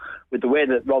football. But with the way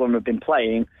that Rotherham have been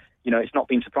playing, it's not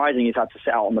been surprising he's had to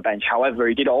sit out on the bench. However,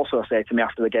 he did also say to me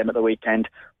after the game at the weekend,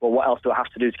 well, what else do I have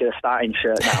to do to get a starting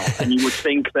shirt now? And you would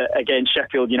think that against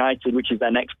Sheffield United, which is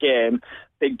their next game,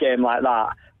 big game like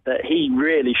that he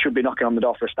really should be knocking on the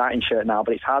door for a starting shirt now,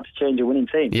 but it's hard to change a winning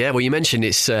team. Yeah, well, you mentioned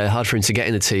it's hard for him to get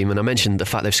in the team, and I mentioned the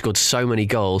fact they've scored so many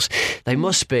goals. They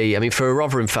must be, for a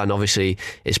Rotherham fan, obviously,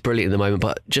 it's brilliant at the moment,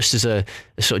 but just as a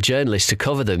sort of journalist to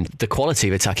cover them, the quality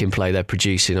of attacking play they're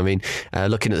producing.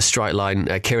 Looking at the strike line,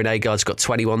 Kieran Agard's got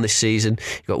 21 this season.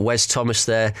 You've got Wes Thomas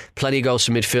there, plenty of goals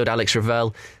from midfield, Alex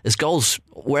Ravel. There's goals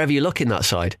wherever you look in that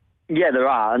side. Yeah, there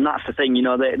are, and that's the thing,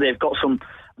 they've got some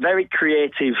very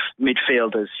creative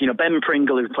midfielders. Ben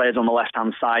Pringle, who plays on the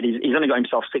left-hand side, he's only got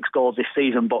himself 6 goals this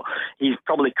season, but he's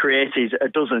probably created a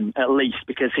dozen at least,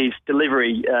 because his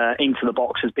delivery into the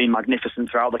box has been magnificent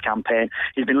throughout the campaign.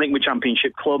 He's been linked with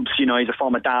championship clubs. He's a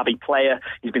former Derby player.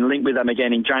 He's been linked with them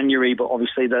again in January, but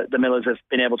obviously the Millers have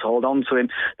been able to hold on to him.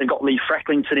 They've got Lee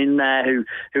Frecklington in there,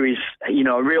 who is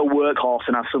a real workhorse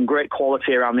and has some great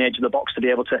quality around the edge of the box to be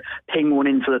able to ping one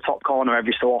into the top corner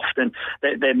every so often.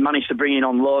 They've managed to bring in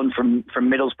on loan from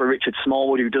Middlesbrough Richard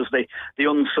Smallwood, who does the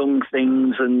unsung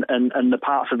things and the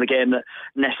parts of the game that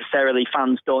necessarily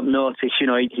fans don't notice.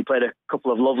 He played a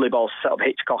couple of lovely balls to set up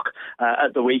Hitchcock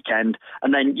at the weekend.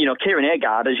 And then, Kieran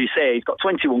Agard, as you say, he's got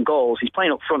 21 goals. He's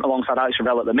playing up front alongside Alex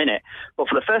Ravel at the minute. But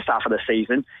for the first half of the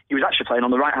season, he was actually playing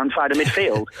on the right-hand side of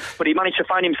midfield. But he managed to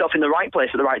find himself in the right place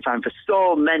at the right time for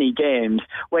so many games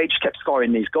where he just kept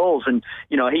scoring these goals. And,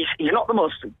 he's not the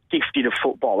most gifted of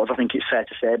footballers, I think it's fair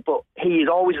to say, but he is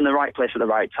always in the right place at the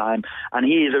right time, and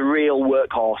he is a real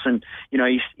workhorse. And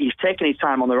he's taken his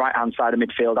time on the right hand side of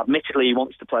midfield. Admittedly, he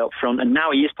wants to play up front, and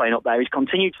now he is playing up there. He's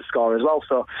continued to score as well,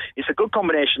 so it's a good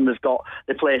combination.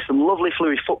 They play some lovely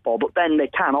fluid football, but then they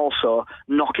can also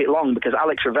knock it long, because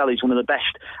Alex Ravel is one of the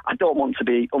best. I don't want to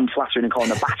be unflattering and call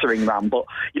him a battering ram, but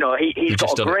he's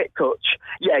got a great touch.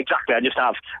 Yeah, exactly. I just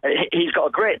have. He's got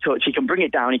a great touch. He can bring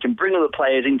it down. He can bring other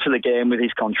players into the game with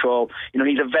his control.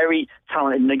 He's a very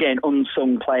talented and again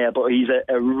unsung player, but he's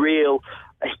a real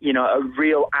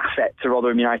asset to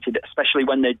Rotherham United, especially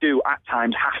when they do at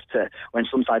times have to, when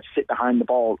some sides sit behind the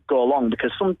ball, go along,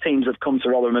 because some teams have come to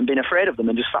Rotherham and been afraid of them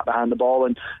and just sat behind the ball,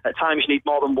 and at times you need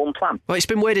more than one plan. Well, it's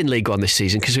been weird in League One this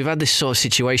season, because we've had this sort of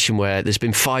situation where there's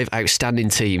been 5 outstanding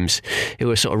teams who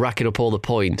are sort of racking up all the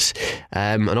points,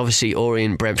 and obviously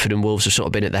Orient, Brentford and Wolves have sort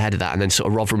of been at the head of that, and then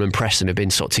sort of Rotherham and Preston have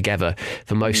been sort of together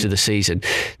for most of the season.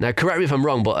 Now, correct me if I'm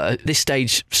wrong, but at this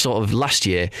stage sort of last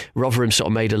year, Rotherham sort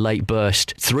of made a late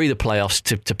burst through the playoffs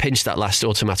to pinch that last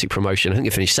automatic promotion. I think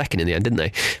they finished second in the end, didn't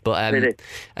they?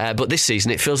 But this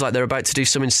season it feels like they're about to do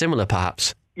something similar,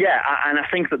 perhaps. Yeah, and I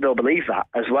think that they'll believe that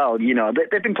as well.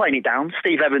 They've been playing it down.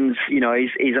 Steve Evans,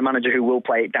 he's a manager who will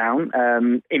play it down,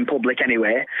 in public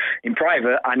anyway. In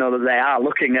private, I know that they are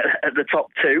looking at the top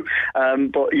 2,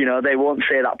 but, they won't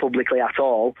say that publicly at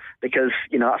all, because,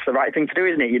 that's the right thing to do,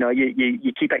 isn't it?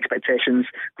 You keep expectations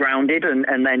grounded,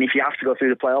 and then if you have to go through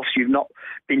the playoffs, you've not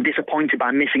been disappointed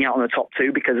by missing out on the top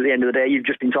 2, because at the end of the day, you've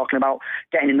just been talking about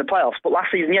getting in the playoffs. But last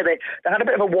season, they had a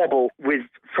bit of a wobble with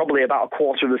probably about a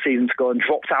quarter of the season to go, and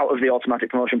dropped out of the automatic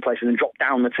promotion places and dropped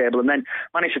down the table, and then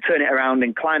managed to turn it around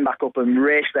and climb back up and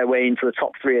race their way into the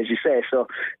top 3, as you say. So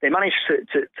they managed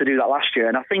to do that last year,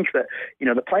 and I think that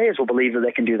the players will believe that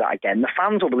they can do that again. The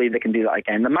fans will believe they can do that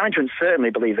again. The management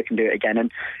certainly believe they can do it again.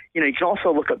 And you can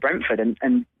also look at Brentford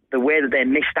and the way that they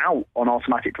missed out on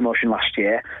automatic promotion last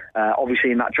year,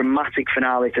 obviously in that dramatic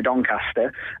finale to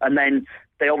Doncaster, and then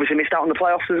they obviously missed out on the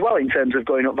playoffs as well in terms of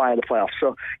going up via the playoffs.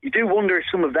 So you do wonder if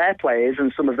some of their players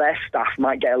and some of their staff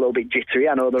might get a little bit jittery.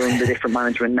 I know they're under different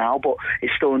management now, but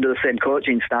it's still under the same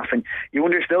coaching staff. And you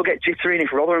wonder if they'll get jittery, and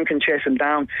if Rotherham can chase them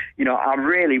down. I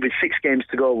really, with 6 games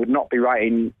to go, would not be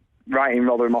writing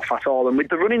Rotherham off at all. And with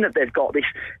the running that they've got, this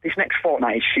next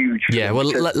fortnight is huge. Yeah, well,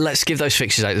 let's give those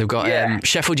fixtures out. They've got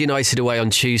Sheffield United away on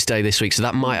Tuesday this week, so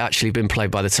that might actually have been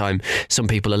played by the time some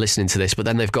people are listening to this. But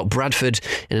then they've got Bradford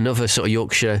in another sort of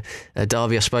Yorkshire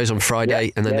derby, I suppose, on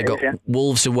Friday. And then they've got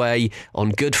Wolves away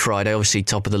on Good Friday, obviously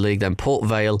top of the league. Then Port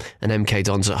Vale and MK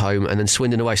Dons at home, and then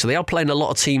Swindon away. So they are playing a lot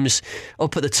of teams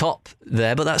up at the top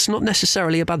there, but that's not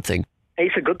necessarily a bad thing.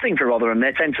 It's a good thing for Rotherham.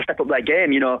 They tend to step up their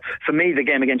game. For me, the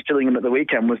game against Gillingham at the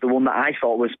weekend was the one that I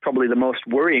thought was probably the most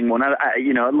worrying one.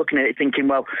 Looking at it thinking,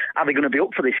 well, are they going to be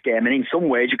up for this game? And in some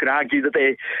ways, you could argue that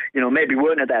they, maybe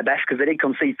weren't at their best because they did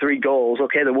concede 3 goals.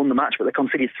 Okay, they won the match, but they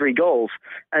conceded 3 goals.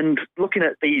 And looking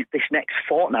at this next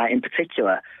fortnight in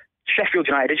particular, Sheffield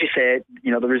United, as you say,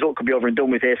 the result could be over and done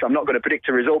with here, so I'm not going to predict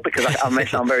a result because I may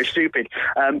sound very stupid.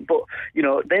 But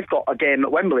they've got a game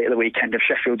at Wembley at the weekend of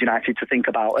Sheffield United to think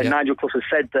about. And Nigel Clough has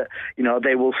said that,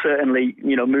 they will certainly,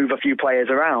 move a few players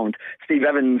around. Steve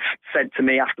Evans said to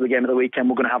me after the game at the weekend,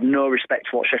 we're going to have no respect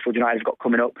for what Sheffield United have got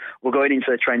coming up. We're going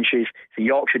into the trenches. It's a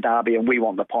Yorkshire derby and we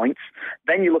want the points.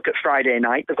 Then you look at Friday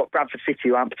night. They've got Bradford City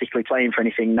who aren't particularly playing for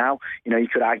anything now. You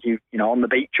could argue, on the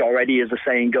beach already, as the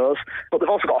saying goes. But they've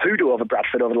also got Hoodoo over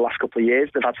Bradford over the last couple of years.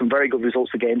 They've had some very good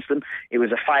results against them. It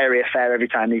was a fiery affair every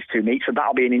time these two meet, so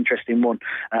that'll be an interesting one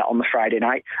on the Friday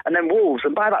night. And then Wolves,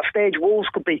 and by that stage, Wolves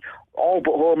could be all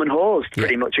but home and hosed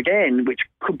pretty much again, which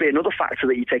could be another factor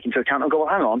that you take into account and go, well,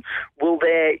 hang on, will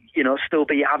they, still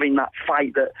be having that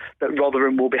fight that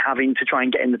Rotherham will be having to try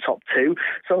and get in the top 2?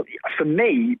 So for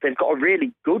me, they've got a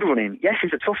really good run in. Yes,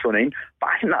 it's a tough run in, but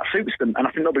I think that suits them, and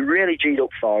I think they'll be really G'd up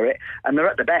for it, and they're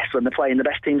at the best when they're playing the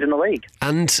best teams in the league.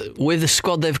 And with the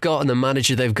squad they've got and the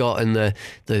manager they've got and the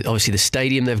obviously the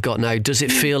stadium they've got now, does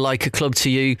it feel like a club to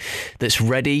you that's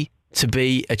ready to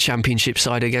be a championship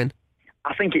side again?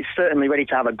 I think it's certainly ready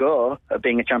to have a go at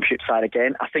being a championship side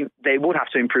again. I think they would have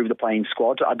to improve the playing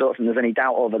squad. I don't think there's any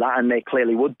doubt over that, and they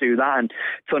clearly would do that. And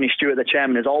Tony Stewart, the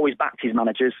chairman, has always backed his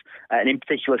managers, and in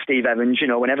particular Steve Evans.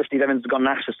 Whenever Steve Evans has gone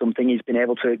and asked for something, he's been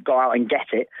able to go out and get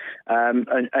it.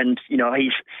 And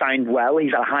he's signed well.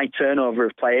 He's had a high turnover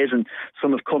of players, and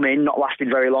some have come in, not lasted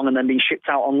very long, and then been shipped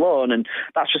out on loan. And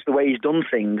that's just the way he's done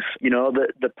things.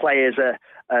 The players are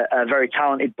a very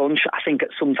talented bunch. I think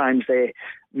sometimes they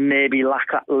maybe lack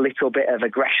that little bit of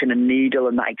aggression and needle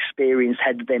and that experienced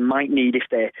head that they might need if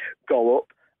they go up.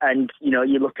 And,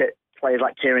 you look at players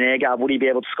like Kieran Agard, would he be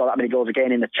able to score that many goals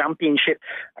again in the Championship?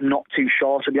 I'm not too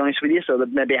sure, to be honest with you, so they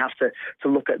maybe have to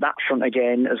look at that front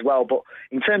again as well. But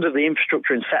in terms of the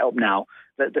infrastructure and setup now,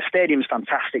 the stadium's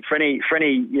fantastic. For any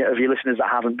of your listeners that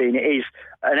haven't been, it is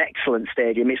an excellent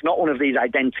stadium. It's not one of these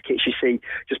identikits you see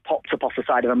just popped up off the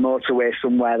side of a motorway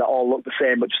somewhere that all look the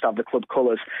same but just have the club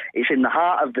colours. It's in the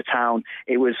heart of the town.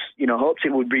 It was, hoped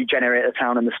it would regenerate the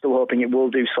town, and they're still hoping it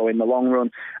will do so in the long run.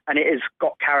 And it has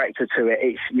got character to it.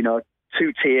 It's,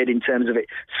 two-tiered in terms of it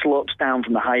slopes down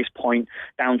from the highest point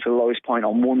down to the lowest point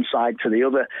on one side to the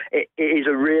other. It is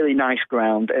a really nice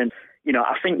ground, and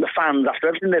I think the fans, after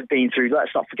everything they've been through,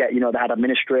 let's not forget, they had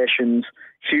administrations,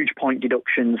 huge point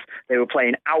deductions. They were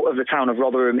playing out of the town of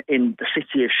Rotherham in the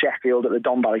city of Sheffield at the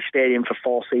Don Valley Stadium for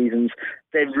 4 seasons.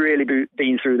 They've really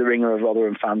been through the ringer of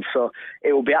Rotherham fans. So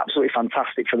it will be absolutely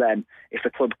fantastic for them if the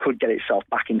club could get itself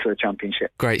back into the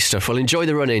Championship. Great stuff. Well, enjoy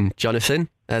the run-in, Jonathan.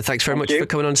 Thanks very much for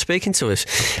coming on and speaking to us.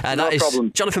 That is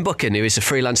Jonathan Buchan, who is a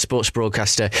freelance sports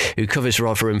broadcaster who covers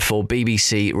Rotherham for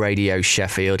BBC Radio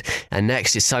Sheffield. And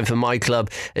next, it's time for My Club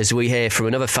as we hear from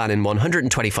another fan in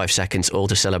 125 seconds, all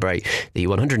to celebrate the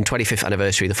 125th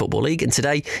anniversary of the Football League. And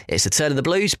today, it's the turn of the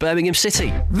Blues, Birmingham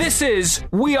City. This is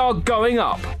We Are Going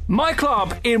Up. My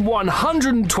Club in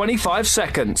 125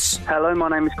 seconds. Hello, my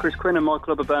name is Chris Quinn and my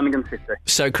club are Birmingham City.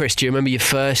 So, Chris, do you remember your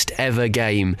first ever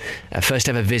game, first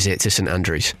ever visit to St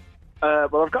Andrews?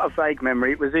 Well, I've got a vague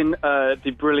memory. It was in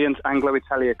the brilliant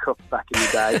Anglo-Italia Cup back in the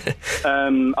day.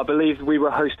 I believe we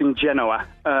were hosting Genoa.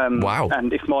 Wow.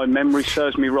 And if my memory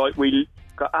serves me right, we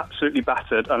got absolutely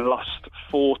battered and lost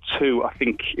 4-2. I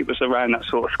think it was around that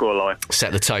sort of scoreline.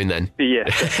 Set the tone then. Yeah,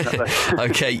 definitely.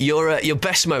 Okay, your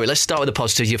best moment. Let's start with the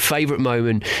positives. Your favourite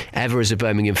moment ever as a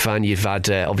Birmingham fan? You've had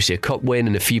obviously a cup win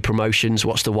and a few promotions.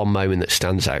 What's the one moment that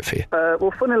stands out for you?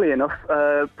 Well, funnily enough,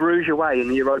 Bruges away in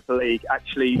the Europa League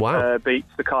actually beats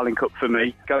the Carling Cup for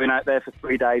me. Going out there for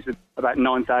 3 days with about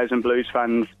 9,000 Blues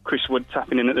fans, Chris Wood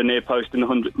tapping in at the near post in the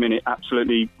 100th minute,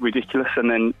 absolutely ridiculous. And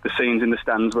then the scenes in the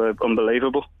stands were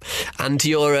unbelievable. And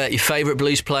your favourite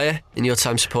Blues player in your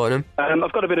time supporting them?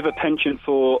 I've got a bit of a penchant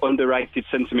for underrated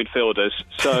centre midfielders.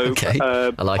 So okay.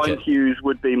 I like Ryan Hughes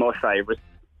would be my favourite,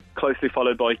 closely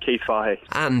followed by Keith Fahey.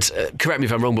 And correct me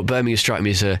if I'm wrong, but Birmingham strike me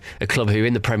as a club who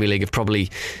in the Premier League have probably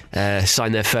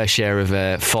signed their fair share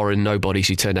of foreign nobodies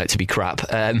who turned out to be crap.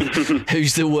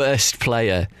 Who's the worst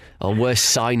player or worst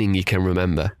signing you can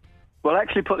remember? Well, I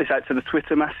actually put this out to the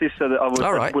Twitter masses so that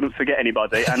I wouldn't forget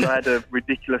anybody, and I had a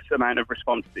ridiculous amount of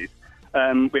responses.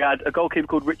 We had a goalkeeper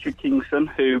called Richard Kingston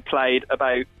who played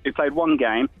one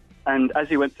game, and as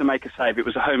he went to make a save, it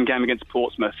was a home game against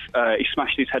Portsmouth. He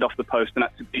smashed his head off the post and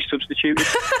had to be substituted.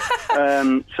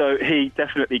 So he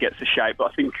definitely gets a shout,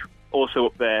 but I think also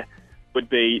up there would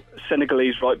be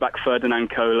Senegalese right-back Ferdinand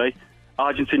Coly,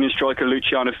 Argentinian striker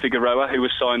Luciano Figueroa, who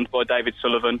was signed by David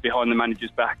Sullivan behind the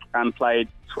manager's back and played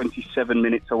 27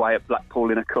 minutes away at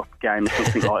Blackpool in a cup game or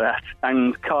something like that.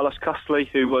 And Carlos Costley,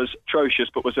 who was atrocious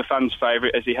but was a fan's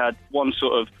favourite as he had one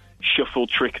sort of shuffle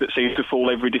trick that seems to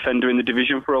fool every defender in the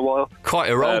division for a while.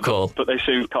 Quite a roll call. But they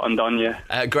soon cottoned on,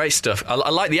 yeah. Great stuff. I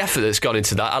like the effort that's gone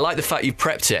into that. I like the fact you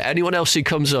prepped it. Anyone else who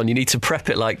comes on, you need to prep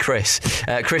it like Chris.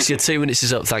 Chris, your 2 minutes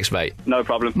is up. Thanks, mate. No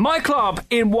problem. My club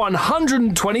in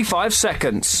 125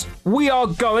 seconds. We are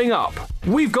going up.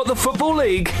 We've got the Football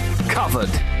League covered.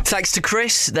 Thanks to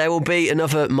Chris. There will be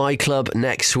another My Club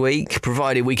next week,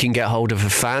 provided we can get hold of a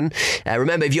fan.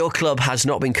 Remember, if your club has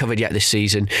not been covered yet this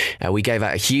season, we gave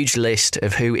out a huge list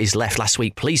of who is left last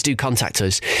week. Please do contact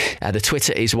us. The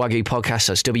Twitter is Wagyu Podcast,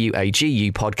 that's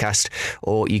WAGU Podcast,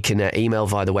 or you can email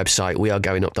via the website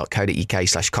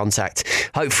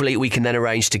wearegoingup.co.uk/contact. Hopefully we can then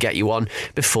arrange to get you on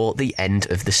before the end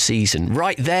of the season.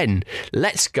 Right then,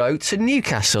 let's go to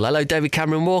Newcastle. Hello, David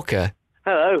Cameron Walker.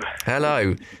 Hello.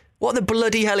 Hello. What the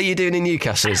bloody hell are you doing in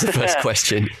Newcastle is the first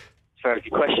question. It's a very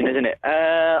good question, isn't it?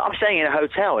 I'm staying in a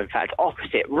hotel, in fact,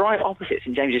 right opposite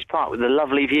St James's Park, with a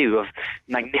lovely view of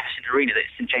the magnificent arena that's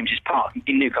St James's Park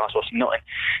in Newcastle, not in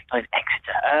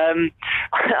Exeter.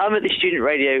 I'm at the student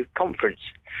radio conference,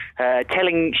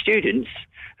 telling students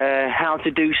how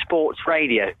to do sports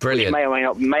radio. Brilliant.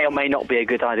 Which may or may not be a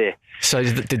good idea. So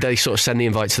did they sort of send the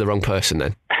invite to the wrong person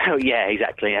then? Oh, yeah,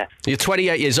 exactly, yeah. You're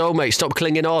 28 years old, mate. Stop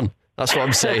clinging on. That's what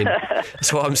I'm saying.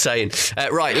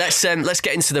 Right, let's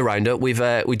get into the roundup. We've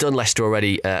done Leicester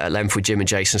already at length with Jim and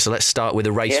Jason, so let's start with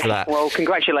a race for that. Well,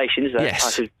 congratulations. Yes. I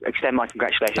should extend my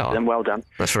congratulations to them. Well done.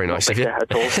 That's very nice of you.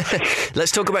 At all.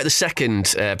 Let's talk about the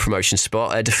second promotion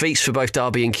spot. Defeats for both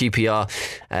Derby and QPR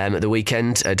at the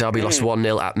weekend. Derby lost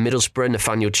 1-0 at Middlesbrough.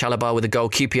 Nathaniel Chalabar with a goal.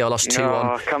 QPR lost 2-1.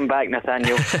 Oh, come back,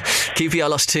 Nathaniel.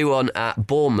 QPR lost 2-1 at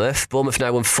Bournemouth. Bournemouth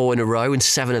now won 4 in a row and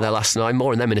 7 of their last 9.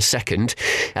 More on them in a second.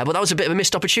 But that was a bit of a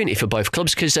missed opportunity for both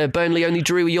clubs because Burnley only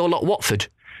drew your lot Watford.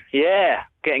 Yeah,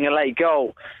 getting a late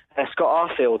goal. Scott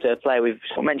Arfield, a player we've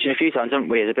mentioned a few times, haven't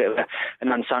we, as a bit of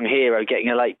an unsung hero, getting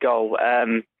a late goal,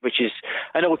 which is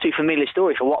an all too familiar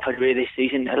story for Watford really this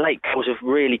season. Late goals have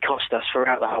really cost us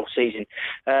throughout the whole season.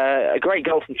 A great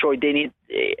goal from Troy Deeney.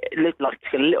 It looked like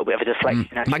a little bit of a deflection.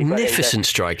 Actually, magnificent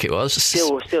strike it was.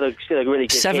 Still a really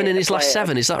good 7 hit. in his last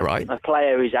 7, is that right? A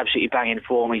player who's absolutely banging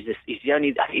form. He's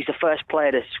the first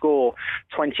player to score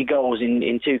 20 goals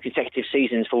in 2 consecutive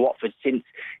seasons for Watford since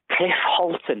Cliff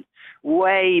Holton.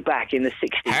 Way back in the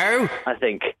 60s, How? I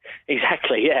think.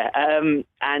 Exactly, yeah.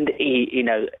 And he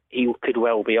could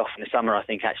well be off in the summer, I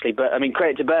think, actually. But, I mean,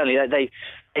 credit to Burnley.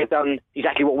 They've done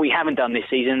exactly what we haven't done this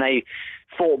season. They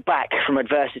fought back from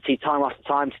adversity time after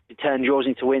time to turn draws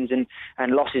into wins and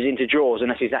losses into draws, and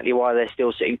that's exactly why they're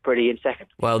still sitting pretty in second.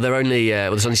 Well,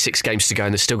 there's only 6 games to go,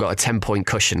 and they've still got a 10-point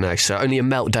cushion now, so only a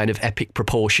meltdown of epic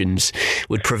proportions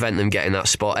would prevent them getting that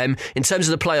spot. In terms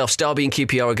of the playoffs, Derby and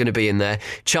QPR are going to be in there.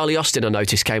 Charlie Austin, I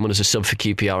noticed, came on as a sub for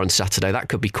QPR on Saturday. That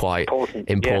could be quite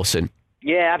important.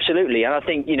 Yeah, absolutely, and I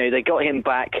think, they got him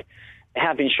back. They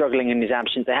have been struggling in his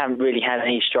absence. They haven't really had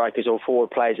any strikers or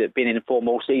forward players that have been in form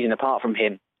all season apart from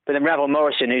him. But then Ravel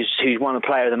Morrison, who's won the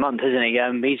Player of the Month, hasn't he?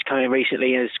 He's come in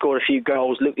recently and has scored a few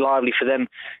goals, looked lively for them.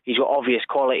 He's got obvious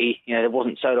quality. There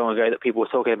wasn't so long ago that people were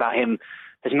talking about him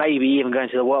as maybe even going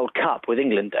to the World Cup with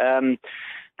England.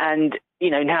 And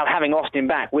now having Austin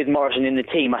back with Morrison in the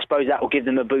team, I suppose that will give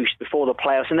them a boost before the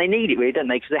playoffs. And they need it really, don't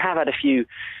they? Because they have had a few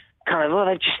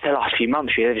they've just the last few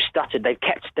months really, they've stuttered.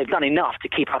 They've done enough to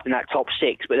keep up in that top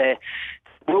 6, but they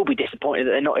will be disappointed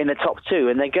that they're not in the top 2,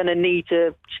 and they're going to need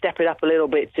to step it up a little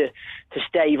bit to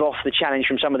stave off the challenge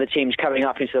from some of the teams coming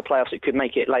up into the playoffs that could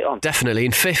make it late on. Definitely.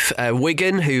 In 5th,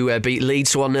 Wigan, who beat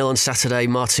Leeds 1-0 on Saturday.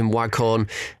 Martin Waghorn.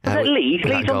 Was it Leeds?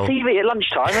 Leeds on TV at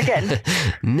lunchtime again?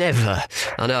 Never.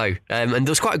 I know. And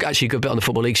there was quite actually a good bit on the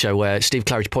Football League show where Steve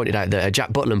Claridge pointed out that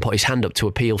Jack Butland put his hand up to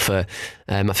appeal for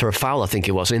a foul, I think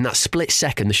it was. And in that split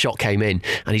second, the shot came in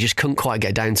and he just couldn't quite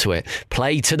get down to it.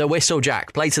 Play to the whistle,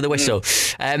 Jack. Play to the whistle.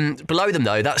 Below them,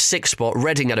 though, that 6th spot,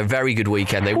 Reading had a very good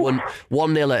weekend. They won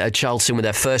 1-0 at Charlton with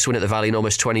their first win at the Valley in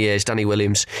almost 20 years. Danny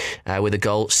Williams with a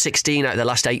goal. 16 out of their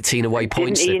last 18 away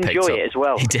points. Didn't he enjoy it as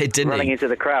well? He did, didn't Running he? into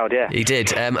the crowd, yeah. He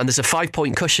did. And there's a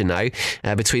 5-point cushion now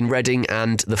between Reading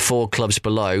and the 4 clubs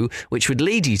below, which would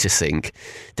lead you to think,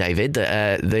 David,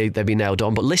 that they'd be nailed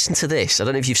on. But listen to this. I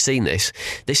don't know if you've seen this.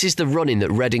 This is the run-in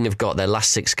that Reading have got their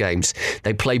last 6 games.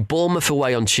 They play Bournemouth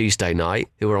away on Tuesday night,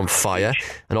 who are on fire.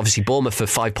 And obviously Bournemouth are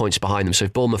 5 points behind them. So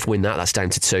if Bournemouth win that, that's down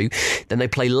to 2. Then they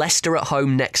play Leicester at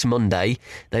home next Monday.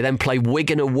 They then play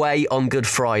Wigan away on Good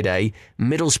Friday,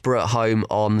 Middlesbrough at home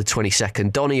on the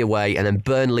 22nd, Donny away, and then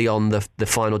Burnley on the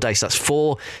final day. So that's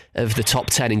 4 of the top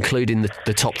 10, including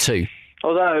the top 2.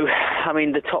 Although, I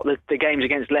mean, the games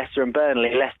against Leicester and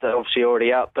Burnley, Leicester obviously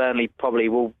already up. Burnley probably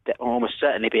will almost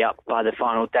certainly be up by the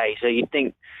final day. So you'd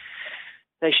think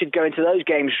they should go into those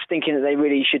games thinking that they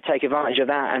really should take advantage of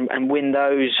that and win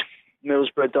those.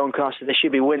 Middlesbrough, Doncaster, they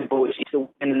should be winnable. It's the win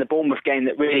in the Bournemouth game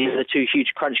that really are the 2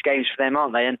 huge crunch games for them,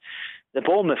 aren't they? And the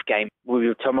Bournemouth game,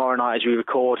 tomorrow night as we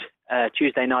record,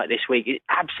 Tuesday night this week, is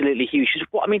absolutely huge.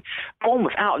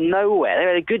 Bournemouth out of nowhere, they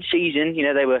had a good season. You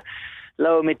know, they were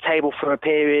lower mid-table for a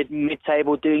period,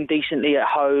 mid-table, doing decently at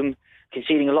home,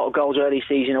 conceding a lot of goals early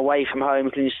season away from home,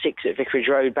 including 6 at Vicarage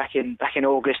Road back in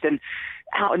August. And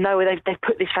out of nowhere, they've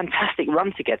put this fantastic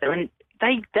run together, and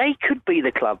they could be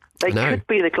the club. They could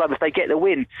be the club if they get the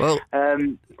win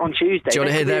on Tuesday. Do you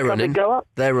want to hear their running?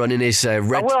 Their running is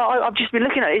Red. Well, I've just been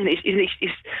looking at it.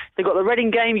 They've got the Reading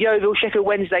game, Yeovil, Sheffield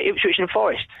Wednesday, Ipswich and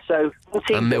Forest. So all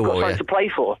teams have got something to play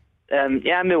for.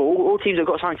 Millwall, all teams have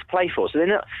got something to play for. So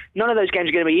none of those games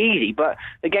are going to be easy, but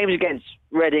the games against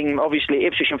Reading, obviously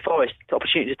Ipswich and Forest, the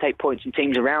opportunity to take points from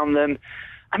teams around them.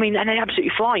 I mean, and they're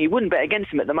absolutely flying. You wouldn't bet against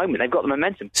them at the moment. They've got the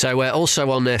momentum. So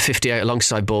also on 58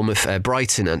 alongside Bournemouth,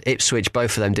 Brighton and Ipswich,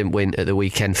 both of them didn't win at the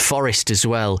weekend. Forest as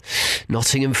well.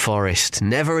 Nottingham Forest.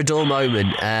 Never a dull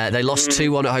moment. They lost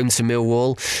 2-1 at home to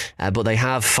Millwall, but they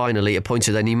have finally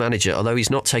appointed their new manager, although he's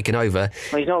not taken over.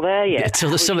 Well, he's not there yet. Until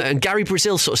the summer. And Gary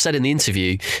Brazil sort of said in the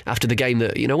interview after the game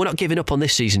that, we're not giving up on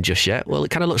this season just yet. Well,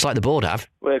 it kind of looks like the board have.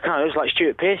 Well, it kind of looks like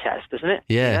Stuart Pearce has, doesn't it?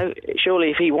 Yeah.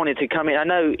 Surely if he wanted to come in, I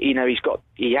know, he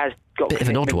has got bit of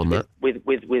an odd one, that.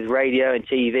 With radio and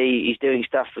TV. He's doing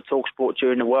stuff for TalkSport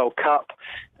during the World Cup.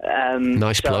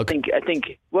 Nice plug. I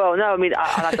think. Well, no, I mean,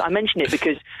 I mention it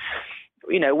because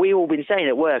we've all been saying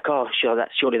at work,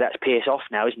 surely that's Pearce off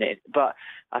now, isn't it? But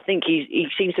I think he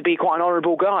seems to be quite an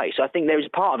honourable guy. So I think there's a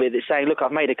part of it that's saying, look,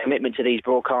 I've made a commitment to these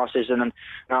broadcasters and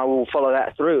I will follow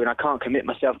that through, and I can't commit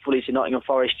myself fully to Nottingham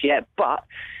Forest yet. But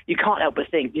you can't help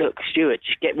but think, look, Stuart,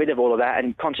 just get rid of all of that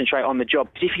and concentrate on the job.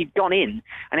 Because if he'd gone in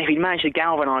and if he'd managed to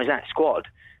galvanise that squad,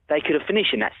 they could have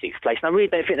finished in that 6th place. And I really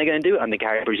don't think they're going to do it under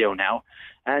Gary Brazil now.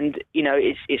 And,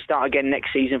 it's start again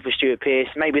next season for Stuart Pearce.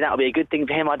 Maybe that'll be a good thing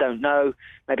for him, I don't know.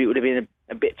 Maybe it would have been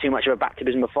a bit too much of a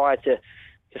baptism of fire to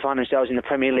find themselves in the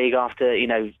Premier League after,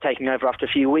 taking over after a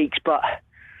few weeks. But,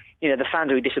 the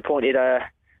fans were disappointed.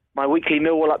 My weekly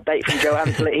Millwall update from Joe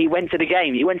Hampton, he went to the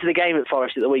game. He went to the game at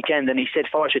Forest at the weekend and he said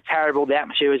Forest were terrible, the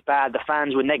atmosphere was bad, the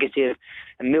fans were negative,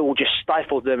 and Millwall just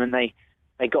stifled them, and they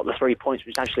got the 3 points,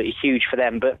 which was absolutely huge for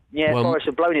them. But, Forest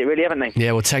have blown it, really, haven't they?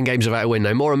 Yeah, 10 games without a win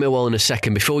now. More on Millwall in a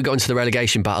second. Before we go into the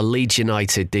relegation battle, Leeds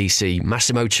United, DC,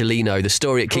 Massimo Cellino, the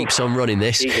story, it keeps on running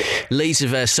this. Leeds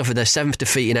have suffered their 7th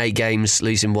defeat in 8 games,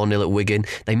 losing 1-0 at Wigan.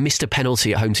 They missed a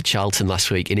penalty at home to Charlton last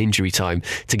week in injury time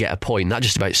to get a point. That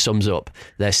just about sums up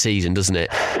their season, doesn't it?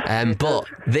 But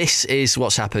this is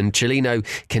what's happened. Cellino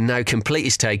can now complete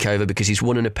his takeover because he's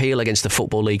won an appeal against the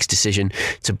Football League's decision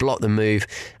to block the move.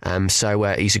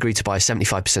 So he's agreed to buy a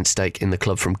 75% stake in the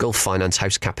club from Gulf Finance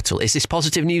House Capital. Is this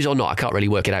positive news or not? I can't really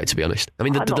work it out, to be honest. I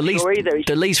mean,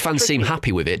 the Leeds fans seem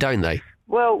happy with it, don't they?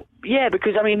 Well, yeah,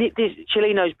 because, I mean,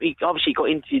 Cellino's obviously got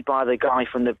interviewed by the guy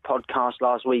from the podcast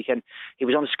last week, and he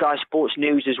was on Sky Sports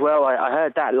News as well. I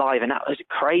heard that live, and that was a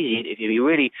crazy interview.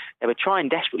 They were trying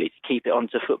desperately to keep it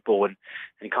onto football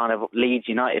and kind of Leeds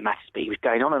United matters, but he was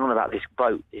going on and on about this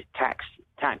boat, this tax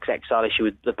exile issue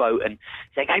with the boat, and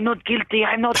saying, I'm not guilty.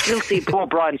 Poor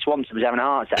Brian Swanson was having a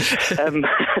heart attack.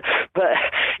 But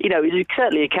he's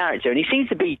certainly a character, and he seems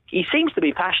to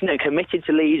be passionate and committed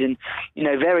to Leeds, and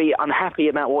very unhappy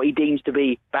about what he deems to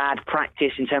be bad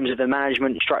practice in terms of the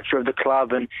management structure of the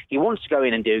club, and he wants to go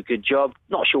in and do a good job.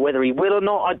 Not sure whether he will or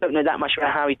not. I don't know that much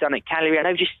about how he's done at Cagliari. I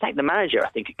know he just sacked the manager, I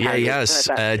think. Yeah, he has.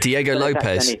 Diego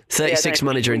Lopez, 36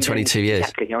 manager in 22 years.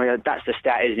 Exactly. That's the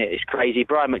stat, isn't it? It's crazy.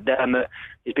 Brian McDermott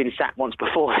has been sacked once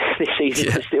before this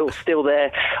season, but still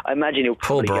there. I imagine he'll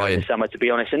probably go in the summer, to be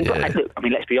honest. And look, I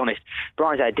mean, let's be honest.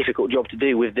 Brian's had a difficult job to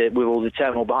do with all the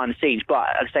turmoil behind the scenes, but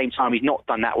at the same time, he's not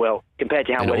done that well compared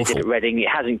to how well he did at Reading. It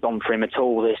hasn't gone for him at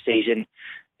all this season.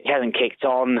 He hasn't kicked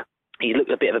on. He looked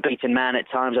a bit of a beaten man at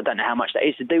times. I don't know how much that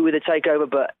is to do with the takeover,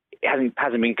 but it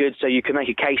hasn't been good. So you can make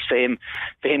a case for him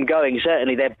going.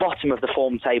 Certainly, they're bottom of the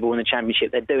form table in the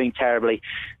Championship. They're doing terribly.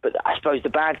 But I suppose the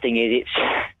bad thing is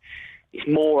it's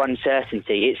more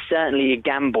uncertainty. It's certainly a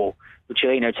gamble with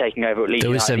Cellino taking over at Leeds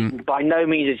United. By no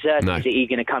means is certain that he's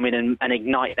going to come in and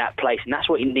ignite that place, and that's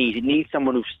what he needs. He needs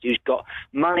someone who's got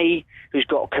money, who's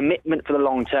got commitment for the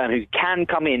long term, who can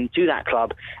come in to that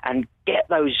club and get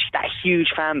that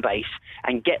huge fan base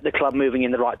and get the club moving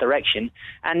in the right direction.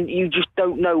 And you just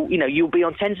don't know, you'll be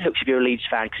on tenterhooks if you're a Leeds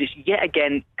fan, because yet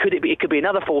again, it could be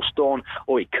another false dawn,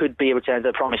 or it could be a return to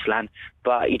the promised land,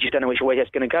 but you just don't know which way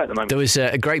that's going to go at the moment. There was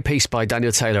a great piece by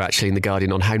Daniel Taylor, actually, in The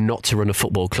Guardian on how not to run a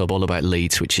football club, all about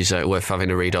Leeds, which is worth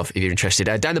having a read of if you're interested.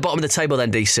 Down the bottom of the table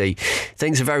then, DC,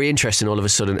 things are very interesting all of a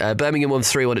sudden. Birmingham won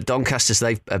 3-1 at Doncaster, so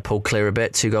they've pulled clear a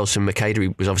bit. 2 goals from Makeda,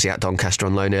 who was obviously at Doncaster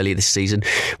on loan earlier this season.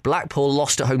 Blackpool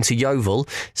lost at home to Yeovil,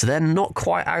 so they're not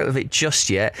quite out of it just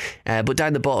yet. But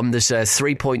down the bottom, there's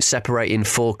 3 points separating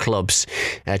 4 clubs.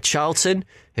 Charlton,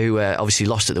 who obviously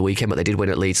lost at the weekend, but they did win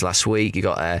at Leeds last week. You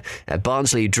got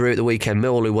Barnsley, who drew at the weekend,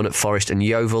 Millwall, who won at Forest, and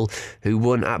Yeovil, who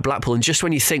won at Blackpool. And just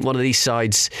when you think one of these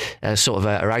sides are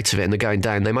out of it and they're going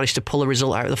down, they managed to pull a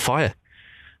result out of the fire.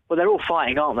 Well, they're all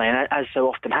fighting, aren't they? And as so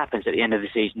often happens at the end of the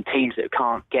season, teams that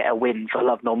can't get a win for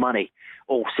love nor money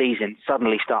all season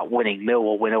suddenly start winning.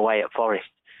 Millwall win away at Forest.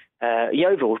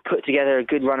 Yeovil put together a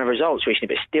good run of results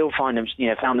recently, but still found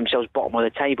themselves bottom of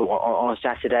the table on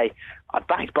Saturday. I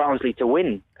backed Barnsley to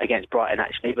win against Brighton,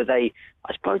 actually, but I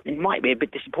suppose they might be a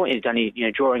bit disappointed,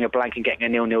 drawing a blank and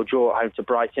getting a 0-0 draw at home to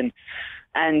Brighton.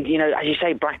 And, as you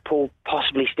say, Blackpool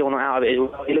possibly still not out of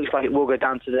it. It looks like it will go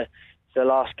down to the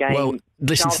last game. Well,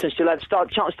 Charlton still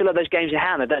have those games in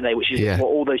hand, don't they? Which is what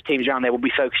all those teams around there will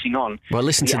be focusing on. Well,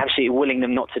 you're absolutely willing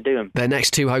them not to do them. Their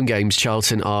next 2 home games,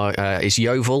 Charlton, is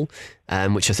Yeovil,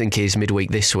 which I think is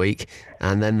midweek this week,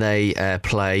 and then they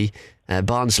play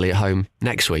Barnsley at home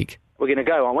next week. We're going to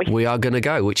go, aren't we? We are going to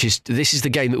go, this is the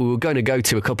game that we were going to go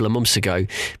to a couple of months ago,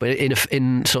 but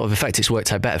in sort of effect, it's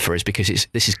worked out better for us because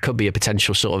could be a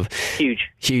potential sort of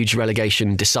huge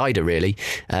relegation decider, really.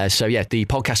 So yeah, the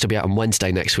podcast will be out on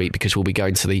Wednesday next week because we'll be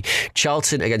going to the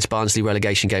Charlton against Barnsley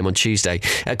relegation game on Tuesday.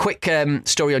 A quick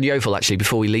story on Yeovil, actually,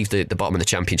 before we leave the bottom of the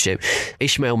Championship.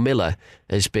 Ishmael Miller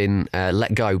has been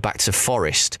let go back to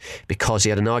Forest because he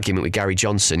had an argument with Gary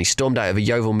Johnson. He stormed out of a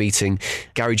Yeovil meeting.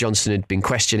 Gary Johnson had been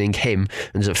questioning him and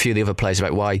there's a few of the other players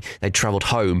about why they'd travelled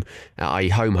home, i.e.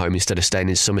 home, instead of staying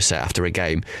in Somerset after a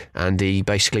game. And he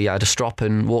basically had a strop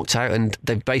and walked out, and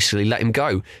they basically let him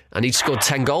go. And he'd scored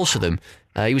 10 goals for them.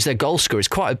 He was their goal scorer. It's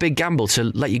quite a big gamble to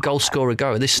let your goal scorer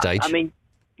go at this stage. I mean,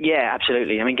 yeah,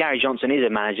 absolutely. I mean, Gary Johnson is a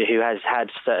manager who has had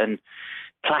certain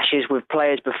clashes with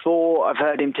players before. I've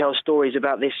heard him tell stories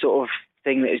about this sort of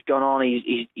thing that has gone on.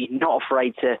 He's not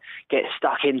afraid to get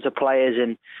stuck into players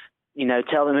and,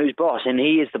 tell them who's boss. And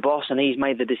he is the boss, and he's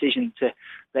made the decision to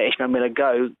let Ishmael Miller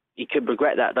go. He could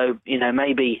regret that, though.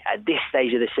 Maybe at this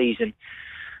stage of the season,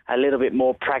 a little bit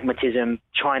more pragmatism,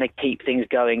 trying to keep things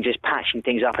going, just patching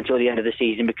things up until the end of the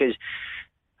season. Because,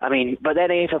 but then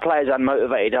if a player's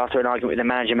unmotivated after an argument with the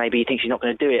manager, maybe he thinks he's not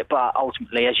going to do it. But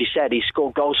ultimately, as you said, he's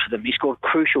scored goals for them. He's scored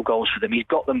crucial goals for them. He's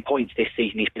got them points this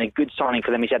season. He's been a good signing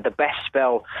for them. He's had the best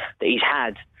spell that he's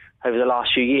had over the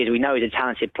last few years. We know he's a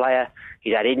talented player.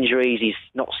 He's had injuries. He's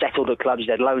not settled at clubs. He's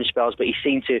had loan spells, but he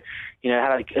seemed to,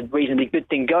 have a reasonably good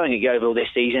thing going at Yeovil this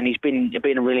season. He's been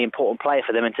a really important player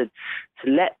for them, and to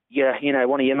let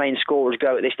one of your main scorers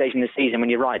go at this stage in the season when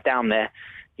you're right down there,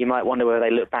 you might wonder whether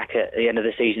they look back at the end of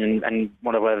the season and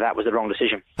wonder whether that was the wrong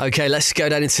decision. OK, let's go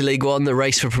down into League One, the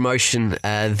race for promotion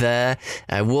there.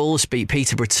 Wolves beat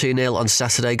Peterborough 2-0 on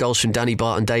Saturday. Goals from Danny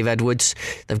Bart and Dave Edwards.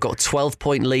 They've got a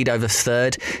 12-point lead over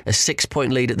third, a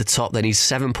 6-point lead at the top. They need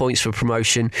 7 points for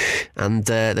promotion, and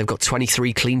they've got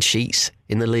 23 clean sheets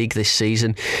in the league this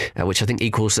season, which I think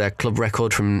equals their club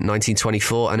record from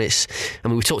 1924.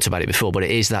 And we've talked about it before, but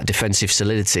it is that defensive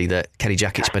solidity that Kenny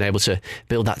Jackett's been able to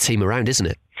build that team around, isn't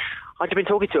it? I've been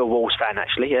talking to a Wolves fan,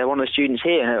 actually, one of the students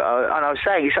here, and I was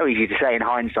saying, it's so easy to say in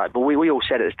hindsight, but we all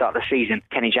said at the start of the season,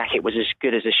 Kenny Jackett was as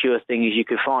good as a sure thing as you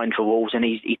could find for Wolves, and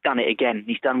he's done it again.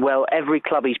 He's done well. Every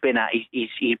club he's been at,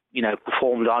 he's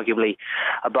performed arguably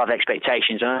above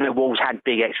expectations. I know Wolves had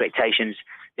big expectations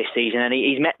this season, and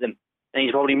he's met them. And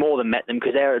he's probably more than met them,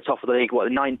 because they're at the top of the league.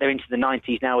 They're into the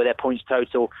 90s now with their points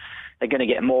total. They're going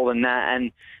to get more than that,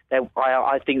 and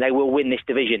I think they will win this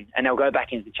division, and they'll go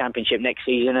back into the Championship next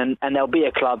season, and they'll be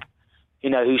a club,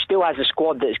 who still has a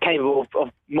squad that's capable of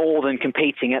more than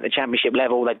competing at the Championship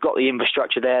level. They've got the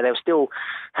infrastructure there. They'll still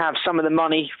have some of the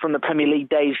money from the Premier League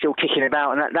days still kicking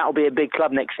about, and that'll be a big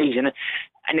club next season.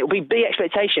 And it'll be big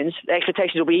expectations. The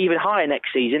expectations will be even higher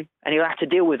next season, and you'll have to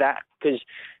deal with that, because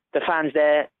the fans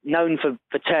there known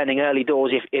for turning early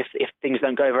doors if things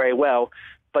don't go very well.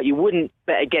 But you wouldn't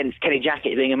bet against Kenny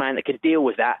Jackett being a man that could deal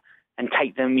with that and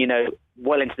take them,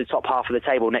 well into the top half of the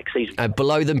table next season.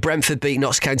 Below them, Brentford beat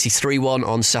Notts County 3-1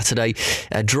 on Saturday.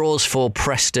 Draws for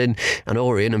Preston and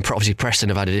Orient, and obviously Preston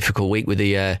have had a difficult week with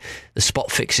the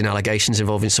spot fixing allegations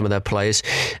involving some of their players.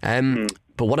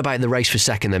 But But what about the race for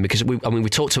second then? Because we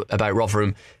talked about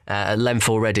Rotherham at length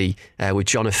already with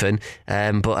Jonathan.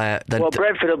 Brentford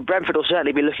will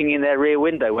certainly be looking in their rear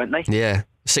window, won't they? Yeah,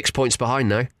 6 points behind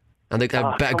now. And they've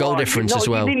got better goal difference as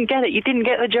well. You didn't get it. You didn't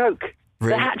get the joke.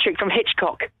 Really? The hat-trick from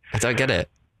Hitchcock. I don't get it.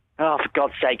 Oh, for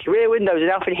God's sake. Rear Window is an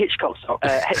Alfred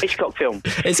Hitchcock film.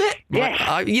 Is it? Yes.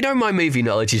 My movie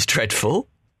knowledge is dreadful.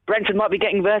 Brentford might be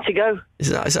getting Vertigo. Is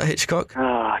that Hitchcock?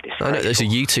 I know there's a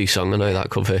U2 song, I know that,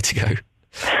 called Vertigo.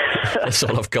 That's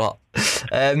all I've got.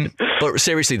 But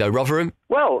seriously though, Rotherham?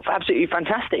 Well, absolutely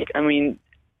fantastic. I mean,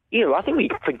 I think we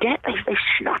forget they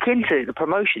snuck into the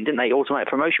promotion, didn't they? Automatic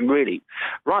promotion, really,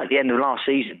 right at the end of last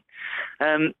season.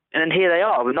 And then here they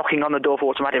are, we're knocking on the door for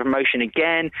automatic promotion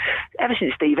again. Ever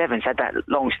since Steve Evans had that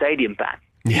long stadium ban,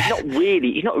 he's not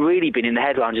really been in the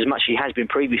headlines as much as he has been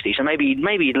previously. So maybe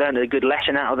he'd learned a good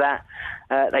lesson out of that.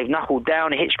 They've knuckled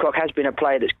down. Hitchcock has been a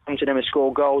player that's come to them and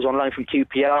scored goals on loan from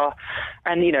QPR.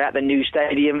 And, at the new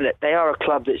stadium, they are a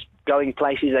club that's going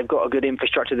places. They've got a good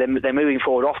infrastructure. They're moving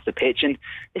forward off the pitch, and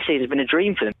this season's been a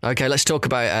dream for them. OK, let's talk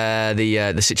about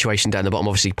the situation down the bottom.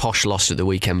 Obviously, Posh lost at the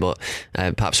weekend, but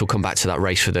perhaps we'll come back to that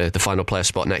race for the final player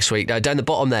spot next week. Down the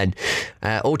bottom then,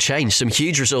 all changed. Some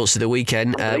huge results at the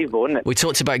weekend. Unbelievable, isn't it? We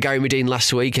talked about Gary Medine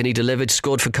last week, and he delivered,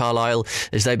 scored for Carlisle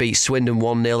as they beat Swindon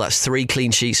 1-0. That's 3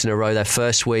 clean sheets in a row, their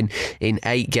first win in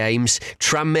 8 games.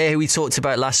 Tranmere, who we talked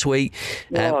about last week.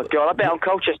 Oh, God, I bet on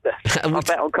Colchester.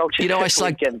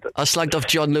 I slagged off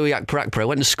John Louis Akprakpra.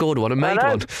 Went and scored one and made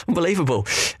one. Unbelievable.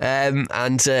 There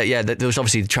was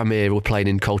obviously the Tranmere were playing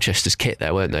in Colchester's kit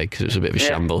there, weren't they? Because it was a bit of a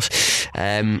shambles.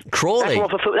 Crawley.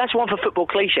 That's one for football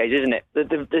cliches, isn't it?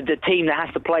 The team that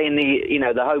has to play in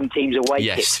the home team's away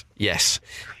kit. Yes.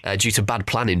 Due to bad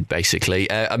planning,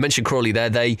 basically. I mentioned Crawley there.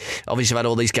 They obviously have had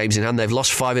all these games in hand. They've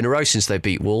lost 5 in a row since they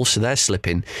beat Wolves, so they're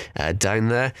slipping down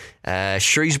there.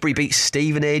 Shrewsbury beat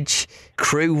Stevenage.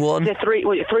 Crewe won. There 3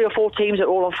 or 4 teams that are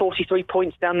all on 43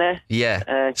 points down there.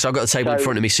 Yeah. So I've got the table in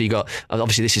front of me. So you got,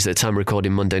 obviously this is the time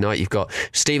recording Monday night. You've got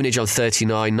Stevenage on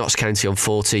 39, Notts County on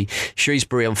 40,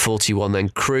 Shrewsbury on 41, then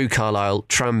Crewe, Carlisle,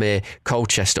 Tranmere,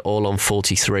 Colchester all on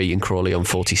 43, and Crawley on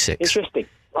 46. Interesting.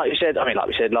 Like we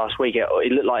said last week,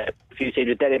 it looked like a few teams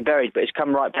were dead and buried, but it's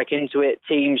come right back into it.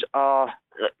 Teams are...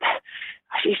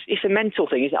 It's a mental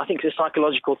thing. I think it's a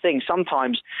psychological thing.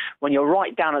 Sometimes when you're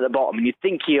right down at the bottom and you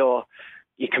think you're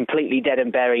completely dead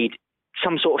and buried,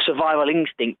 some sort of survival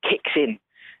instinct kicks in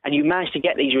and you manage to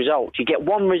get these results. You get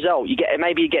one result,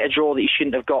 maybe you get a draw that you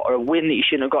shouldn't have got or a win that you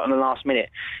shouldn't have got in the last minute,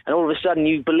 and all of a sudden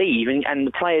you believe and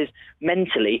the players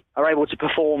mentally are able to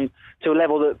perform to a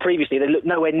level that previously they looked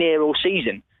nowhere near all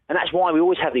season. And that's why we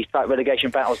always have these tight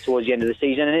relegation battles towards the end of the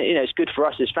season. And it's good for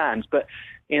us as fans, but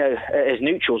as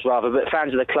neutrals rather. But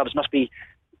fans of the clubs must be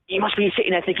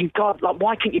sitting there thinking, God,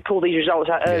 why can't you pull these results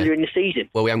out earlier in the season?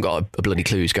 Well, we haven't got a bloody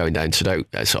clue who's going down, so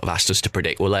don't sort of ask us to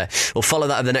predict. We'll follow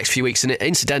that over the next few weeks. And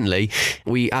incidentally,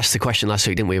 we asked the question last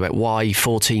week, didn't we, about why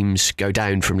 4 teams go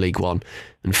down from League One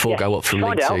and 4 go up from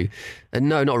League Two.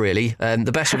 No, not really.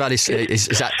 The best we've had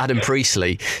is Adam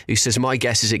Priestley, who says, my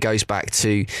guess is it goes back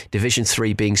to Division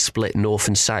 3 being split north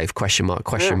and south, question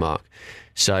mark.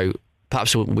 So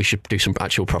perhaps we should do some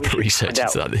actual proper research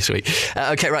into that this week.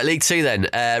 OK, right, League 2 then.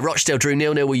 Rochdale drew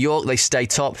 0-0 with York. They stay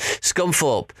top.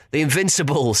 Scunthorpe, the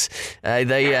Invincibles,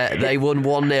 they won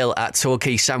 1-0 at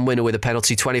Torquay. Sam Winner with a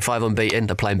penalty, 25 unbeaten.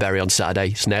 They're playing Bury on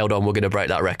Saturday. It's nailed on. We're going to break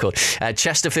that record.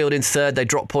 Chesterfield in 3rd. They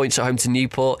dropped points at home to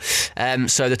Newport.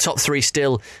 So the top 3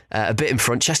 still a bit in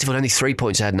front. Chesterfield only 3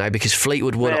 points ahead now because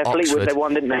Fleetwood won at Oxford. Fleetwood, they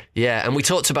won, didn't they? Yeah, and we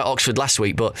talked about Oxford last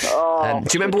week, but do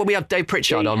you remember when we had Dave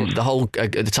Pritchard on the whole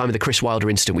at the time of the Chris Wilder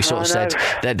incident? We sort of said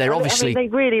they're obviously...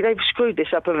 they've screwed this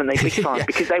up, haven't they, big time?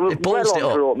 Because they were well on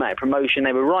for automatic promotion.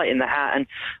 They were right in the hat. And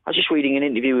I was just reading an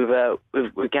interview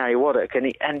with Gary Waddock,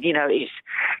 and it's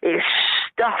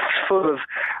stuffed full of...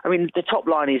 I mean, the top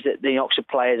line is that the Oxford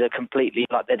players are completely,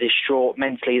 they're distraught.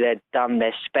 Mentally, they're done,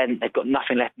 they're spent, they've got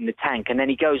nothing left in the tank. And then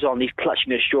he goes on, he's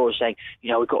clutching at straws saying,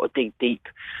 we've got to dig deep.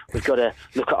 We've got to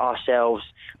look at ourselves.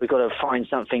 We've got to find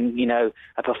something,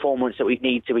 a performance that we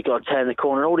need to. We've got to turn the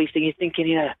corner. And all these things, you're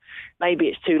thinking, maybe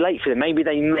it's too late for them. Maybe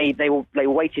they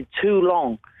waited too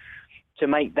long to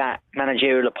make that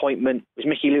managerial appointment. It was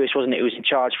Mickey Lewis, wasn't it, who was in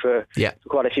charge for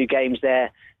quite a few games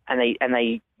there, and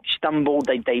they stumbled.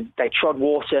 They trod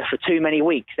water for too many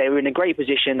weeks. They were in a great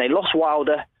position. They lost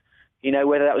Wilder.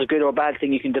 Whether that was a good or a bad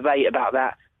thing, you can debate about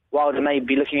that. Wilder may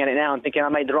be looking at it now and thinking, I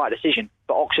made the right decision.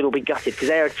 but Oxford will be gutted because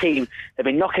they're a team, they've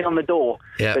been knocking on the door,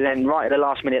 but then right at the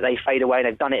last minute they fade away and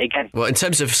they've done it again. Well, in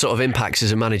terms of sort of impacts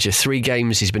as a manager, 3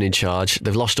 games he's been in charge.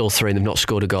 They've lost all 3 and they've not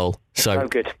scored a goal. So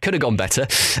good. Could have gone better.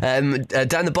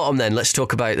 Down the bottom then, let's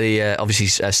talk about the, obviously,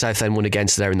 Southend won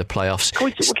against there in the playoffs. Can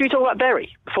we talk about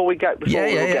Bury before we go?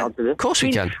 Get onto this? Of course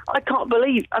we can. I can't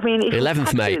believe, it's 11th,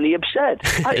 absolutely absurd.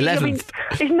 11th.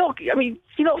 It's not, you're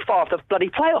not far off the bloody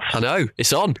playoffs. I know,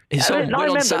 it's on. It's on. I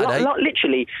remember, Saturday.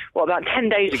 literally, about 10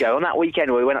 days ago, on that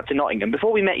weekend where we went up to Nottingham,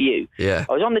 before we met you, I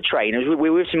was on the train, we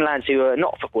were with some lads who are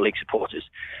not Football League supporters,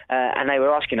 and they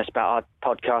were asking us about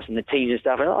our podcast and the teams and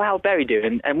stuff, and how's Bury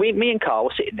doing? And me and Carl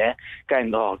were sitting there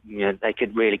going, they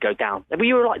could really go down.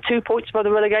 You were like 2 points above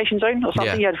the relegation zone or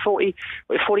something. You had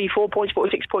 44 points,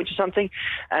 46 points or something,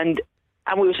 and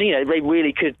we were saying, they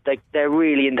really could. They're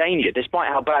really in danger, despite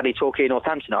how badly Torquay and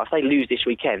Northampton are. If they lose this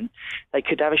weekend, they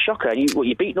could have a shocker. And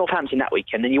you beat Northampton that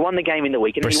weekend, then you won the game in the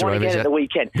week, and then you won again at the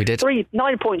weekend. We did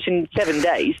 9 points in 7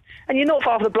 days, and you're not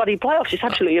far from the bloody playoffs. It's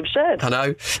absolutely absurd. I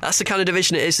know. That's the kind of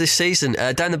division it is this season.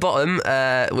 Down the bottom,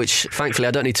 which thankfully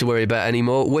I don't need to worry about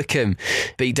anymore. Wycombe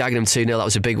beat Dagenham 2-0. That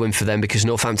was a big win for them because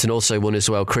Northampton also won as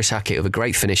well. Chris Hackett with a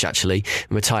great finish actually,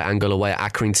 from a tight angle away at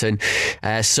Accrington.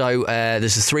 So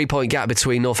there's a 3-point gap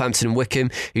between Northampton and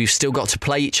Wycombe, who've still got to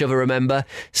play each other, remember?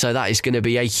 So that is going to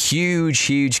be a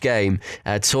huge game.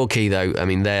 Torquay, though,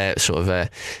 their sort of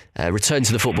return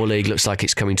to the Football League looks like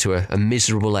it's coming to a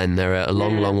miserable end. They're a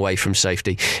long way from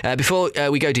safety. Before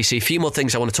we go, DC, a few more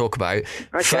things I want to talk about.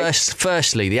 Okay.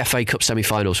 Firstly, the FA Cup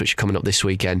semi-finals, which are coming up this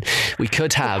weekend. We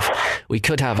could have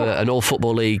an all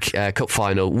Football League Cup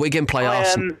final. Wigan play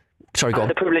Arsenal. Sorry, go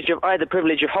on. I had the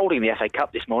privilege of holding the FA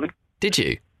Cup this morning. Did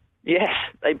you? Yes,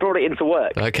 they brought it in for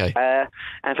work. Okay.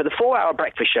 And for the 4-hour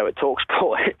breakfast show at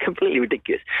TalkSport, completely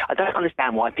ridiculous. I don't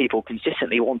understand why people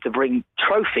consistently want to bring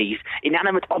trophies,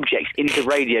 inanimate objects, into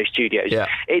radio studios. Yeah.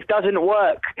 It doesn't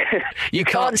work. You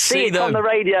can't see it them on the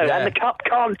radio, and the cup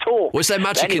can't talk. Was there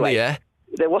magic in the air?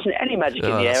 There wasn't any magic in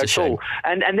the air at all.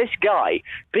 And this guy,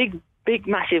 big,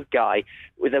 massive guy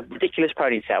with a ridiculous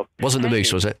ponytail. Wasn't the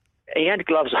Moose, was it? He had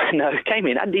gloves on. No, came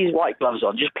in, had these white gloves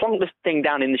on, just plonked the thing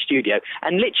down in the studio,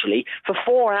 and literally for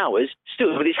 4 hours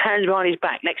stood with his hands behind his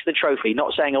back next to the trophy,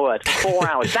 not saying a word for 4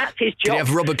 hours. That's his job. Did he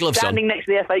have rubber gloves standing next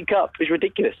to the FA Cup was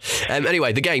ridiculous.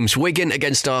 Anyway, the games: Wigan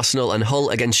against Arsenal and Hull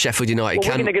against Sheffield United.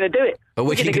 Wigan are going to do it.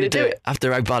 Wigan are going to do it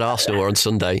after how bad Arsenal were on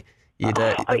Sunday. They've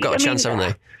got a chance, haven't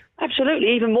they?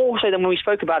 Absolutely, even more so than when we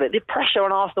spoke about it. The pressure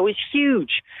on Arsenal is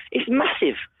huge. It's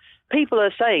massive. People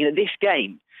are saying that this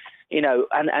game,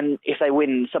 and if they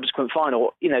win the subsequent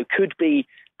final, could be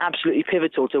absolutely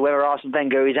pivotal to whether Arsene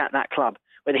Wenger is at that club,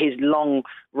 whether his long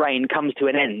reign comes to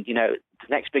an end. The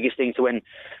next biggest thing to when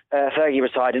Fergie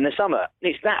retired in the summer.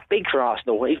 It's that big for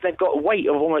Arsenal. They've got a weight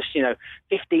of almost,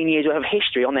 15 years worth of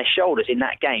history on their shoulders in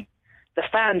that game. The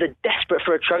fans are desperate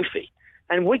for a trophy.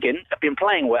 And Wigan have been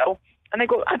playing well, and they've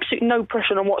got absolutely no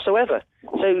pressure on them whatsoever.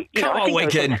 So, Come on,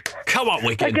 Wigan.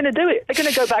 They're going to do it. They're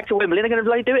going to go back to Wembley. They're going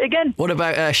to do it again. What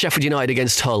about Sheffield United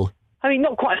agast Hull?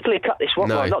 Not quite as clear cut this one.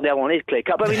 No. Well, not the other one is clear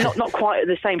cut, but not quite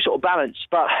the same sort of balance.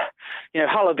 But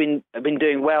Hull have been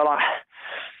doing well.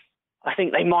 I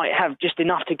think they might have just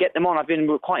enough to get them on. I've been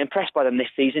quite impressed by them this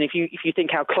season. If you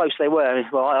think how close they were,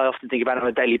 I often think about it on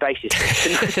a daily basis.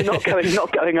 not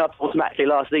going up automatically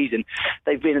last season.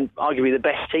 They've been arguably the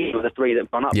best team of the 3 that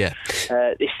have gone up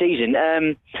this season.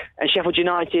 And Sheffield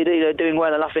United doing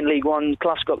well enough in League One.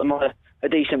 Clough's got them on a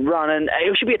decent run, and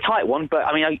it should be a tight one, but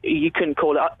you couldn't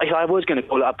call it. If I was going to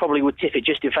call it, I probably would tip it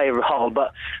just in favour of Hull,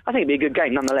 but I think it'd be a good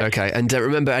game nonetheless. Okay, and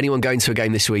remember, anyone going to a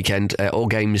game this weekend, all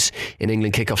games in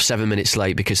England kick off 7 minutes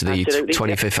late because of the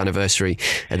 25th anniversary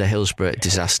of the Hillsborough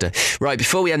disaster. Right,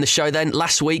 before we end the show then,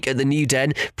 last week at the New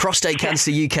Den, Prostate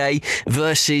Cancer UK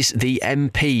versus the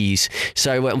MPs.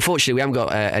 So unfortunately we haven't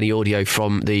got any audio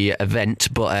from the event,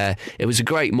 but it was a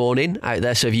great morning out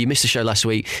there, so if you missed the show last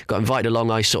week, got invited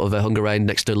along, I sort of hung around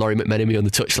next to Laurie McMenemy on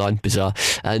the touchline, bizarre,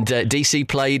 and DC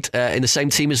played in the same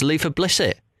team as Luther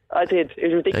Blissett. I did. It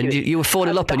was ridiculous. And you were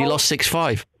 4-0 up and you lost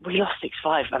 6-5. We lost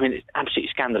 6-5. It's absolutely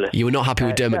scandalous. You were not happy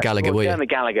with Dermot Gallagher, were you? Dermot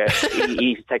Gallagher, he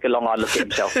needs to take a long, hard look at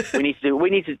himself. We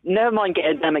need to never mind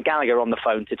getting Dermot Gallagher on the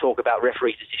phone to talk about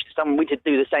referee decisions. We should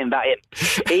do the same about him.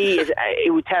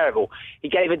 It was terrible. He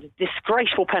gave a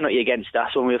disgraceful penalty against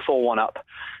us when we were 4-1 up.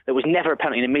 There was never a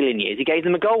penalty in a million years. He gave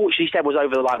them a goal, which he said was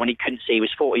over the line when he couldn't see. He was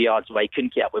 40 yards away,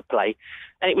 couldn't keep up with play.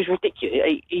 And it was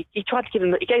ridiculous. He tried to give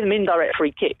them, he gave them an indirect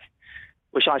free kick,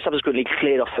 which I subsequently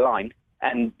cleared off the line.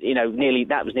 And,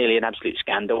 that was nearly an absolute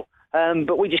scandal.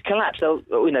 But we just collapsed.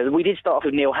 We did start off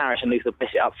with Neil Harris and Luther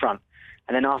Blissett up front.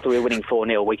 And then after we were winning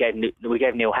 4-0, we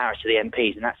gave Neil Harris to the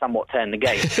MPs, and that somewhat turned the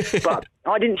game. But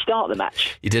I didn't start the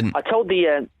match. You didn't? I told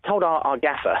our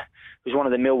gaffer, who's one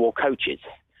of the Millwall coaches,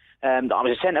 that I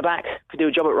was a centre-back, could do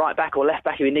a job at right-back or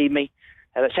left-back if you need me,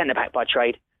 but centre-back by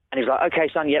trade. And he was like, OK,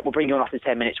 son, we'll bring you on after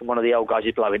 10 minutes when one of the old guys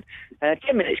is blowing.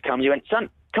 10 minutes comes, he went, son,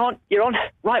 you're on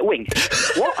right wing.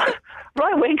 What?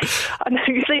 Right wing? I know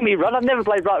you see me run. I've never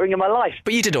played right wing in my life.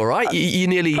 But you did all right. You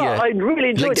nearly I really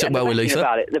enjoyed linked it. up well with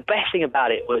Luther. The best thing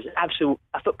about it was absolute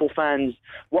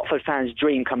Watford fans'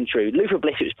 dream come true. Luther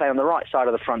Blissett was playing on the right side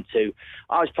of the front two.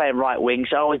 I was playing right wing,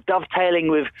 so I was dovetailing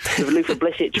with Luther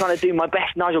Blissett, trying to do my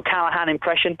best Nigel Callaghan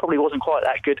impression. Probably wasn't quite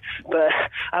that good, but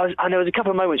there was a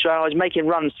couple of moments where I was making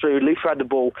runs through. Luther had the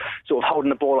ball, sort of holding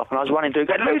the ball up, and I was running through,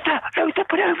 going, Luther,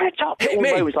 put it over the top. All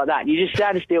moments like that. And you just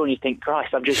stand still and you think,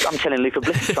 Christ, I'm telling Luther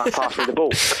Blissett to try and pass me the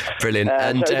ball. Brilliant. So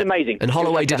it was amazing. And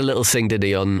Holloway did a little thing, didn't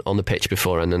he, on the pitch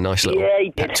before, and a nice little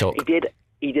pep talk.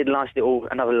 He did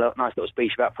another nice little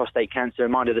speech about prostate cancer,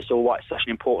 reminded us all why it's such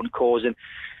an important cause. And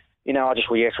I'll just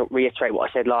reiterate what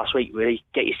I said last week. Really,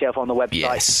 get yourself on the website.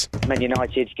 Yes. Man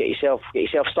United, get yourself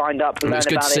signed up, learn about it,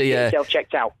 get yourself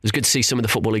checked out. It was good to see some of the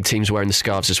Football League teams wearing the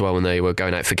scarves as well when they were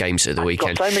going out for games at the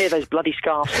weekend. I've got so many of those bloody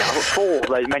scarves now. I've got 4 of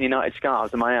those Man United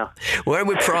scarves in my house. Wearing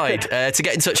with pride. To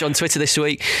get in touch on Twitter this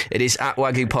week, it is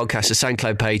 @Wagyu Podcast. The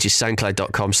SoundCloud page is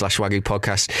soundcloud.com/Wagyu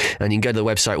Podcast. And you can go to the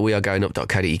website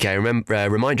wearegoingup.co.uk.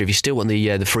 Reminder, if you still want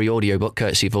the free audiobook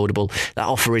courtesy of Audible, that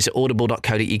offer is at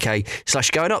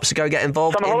audible.co.uk/goingup. So go get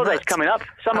involved. Summer holidays coming up.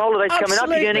 You're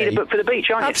going to need a book for the beach,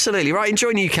 aren't you? Absolutely. Right,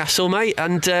 enjoy Newcastle, mate.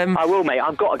 And I will, mate.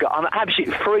 I've got to go. I'm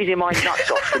absolutely freezing my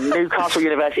nuts off the Newcastle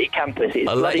University campus.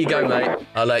 I'll let you go, mate.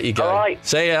 I'll let you go. All right.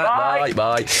 See ya.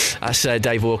 Bye. That's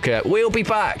Dave Walker. We'll be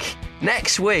back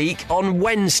next week on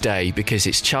Wednesday because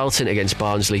it's Charlton against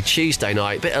Barnsley Tuesday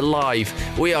night. Bit of live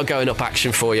We Are Going Up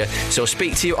action for you. So I'll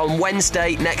speak to you on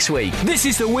Wednesday next week. This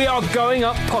is the We Are Going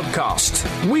Up podcast.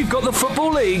 We've got the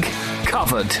Football League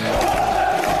covered.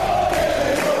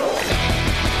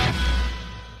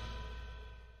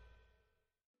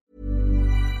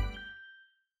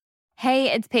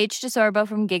 Hey, it's Paige DeSorbo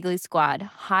from Giggly Squad.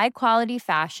 High quality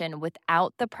fashion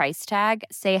without the price tag.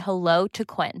 Say hello to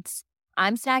Quince.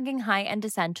 I'm snagging high-end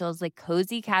essentials like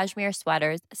cozy cashmere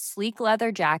sweaters, sleek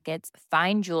leather jackets,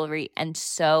 fine jewelry, and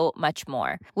so much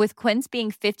more. With Quince being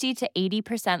 50 to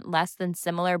 80% less than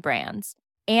similar brands.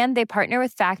 And they partner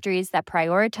with factories that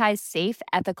prioritize safe,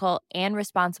 ethical, and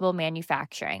responsible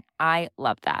manufacturing. I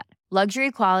love that. Luxury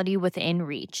quality within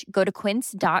reach. Go to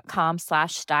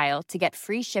quince.com/style to get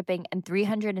free shipping and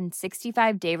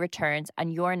 365-day returns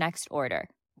on your next order.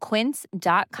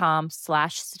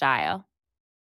 Quince.com/style.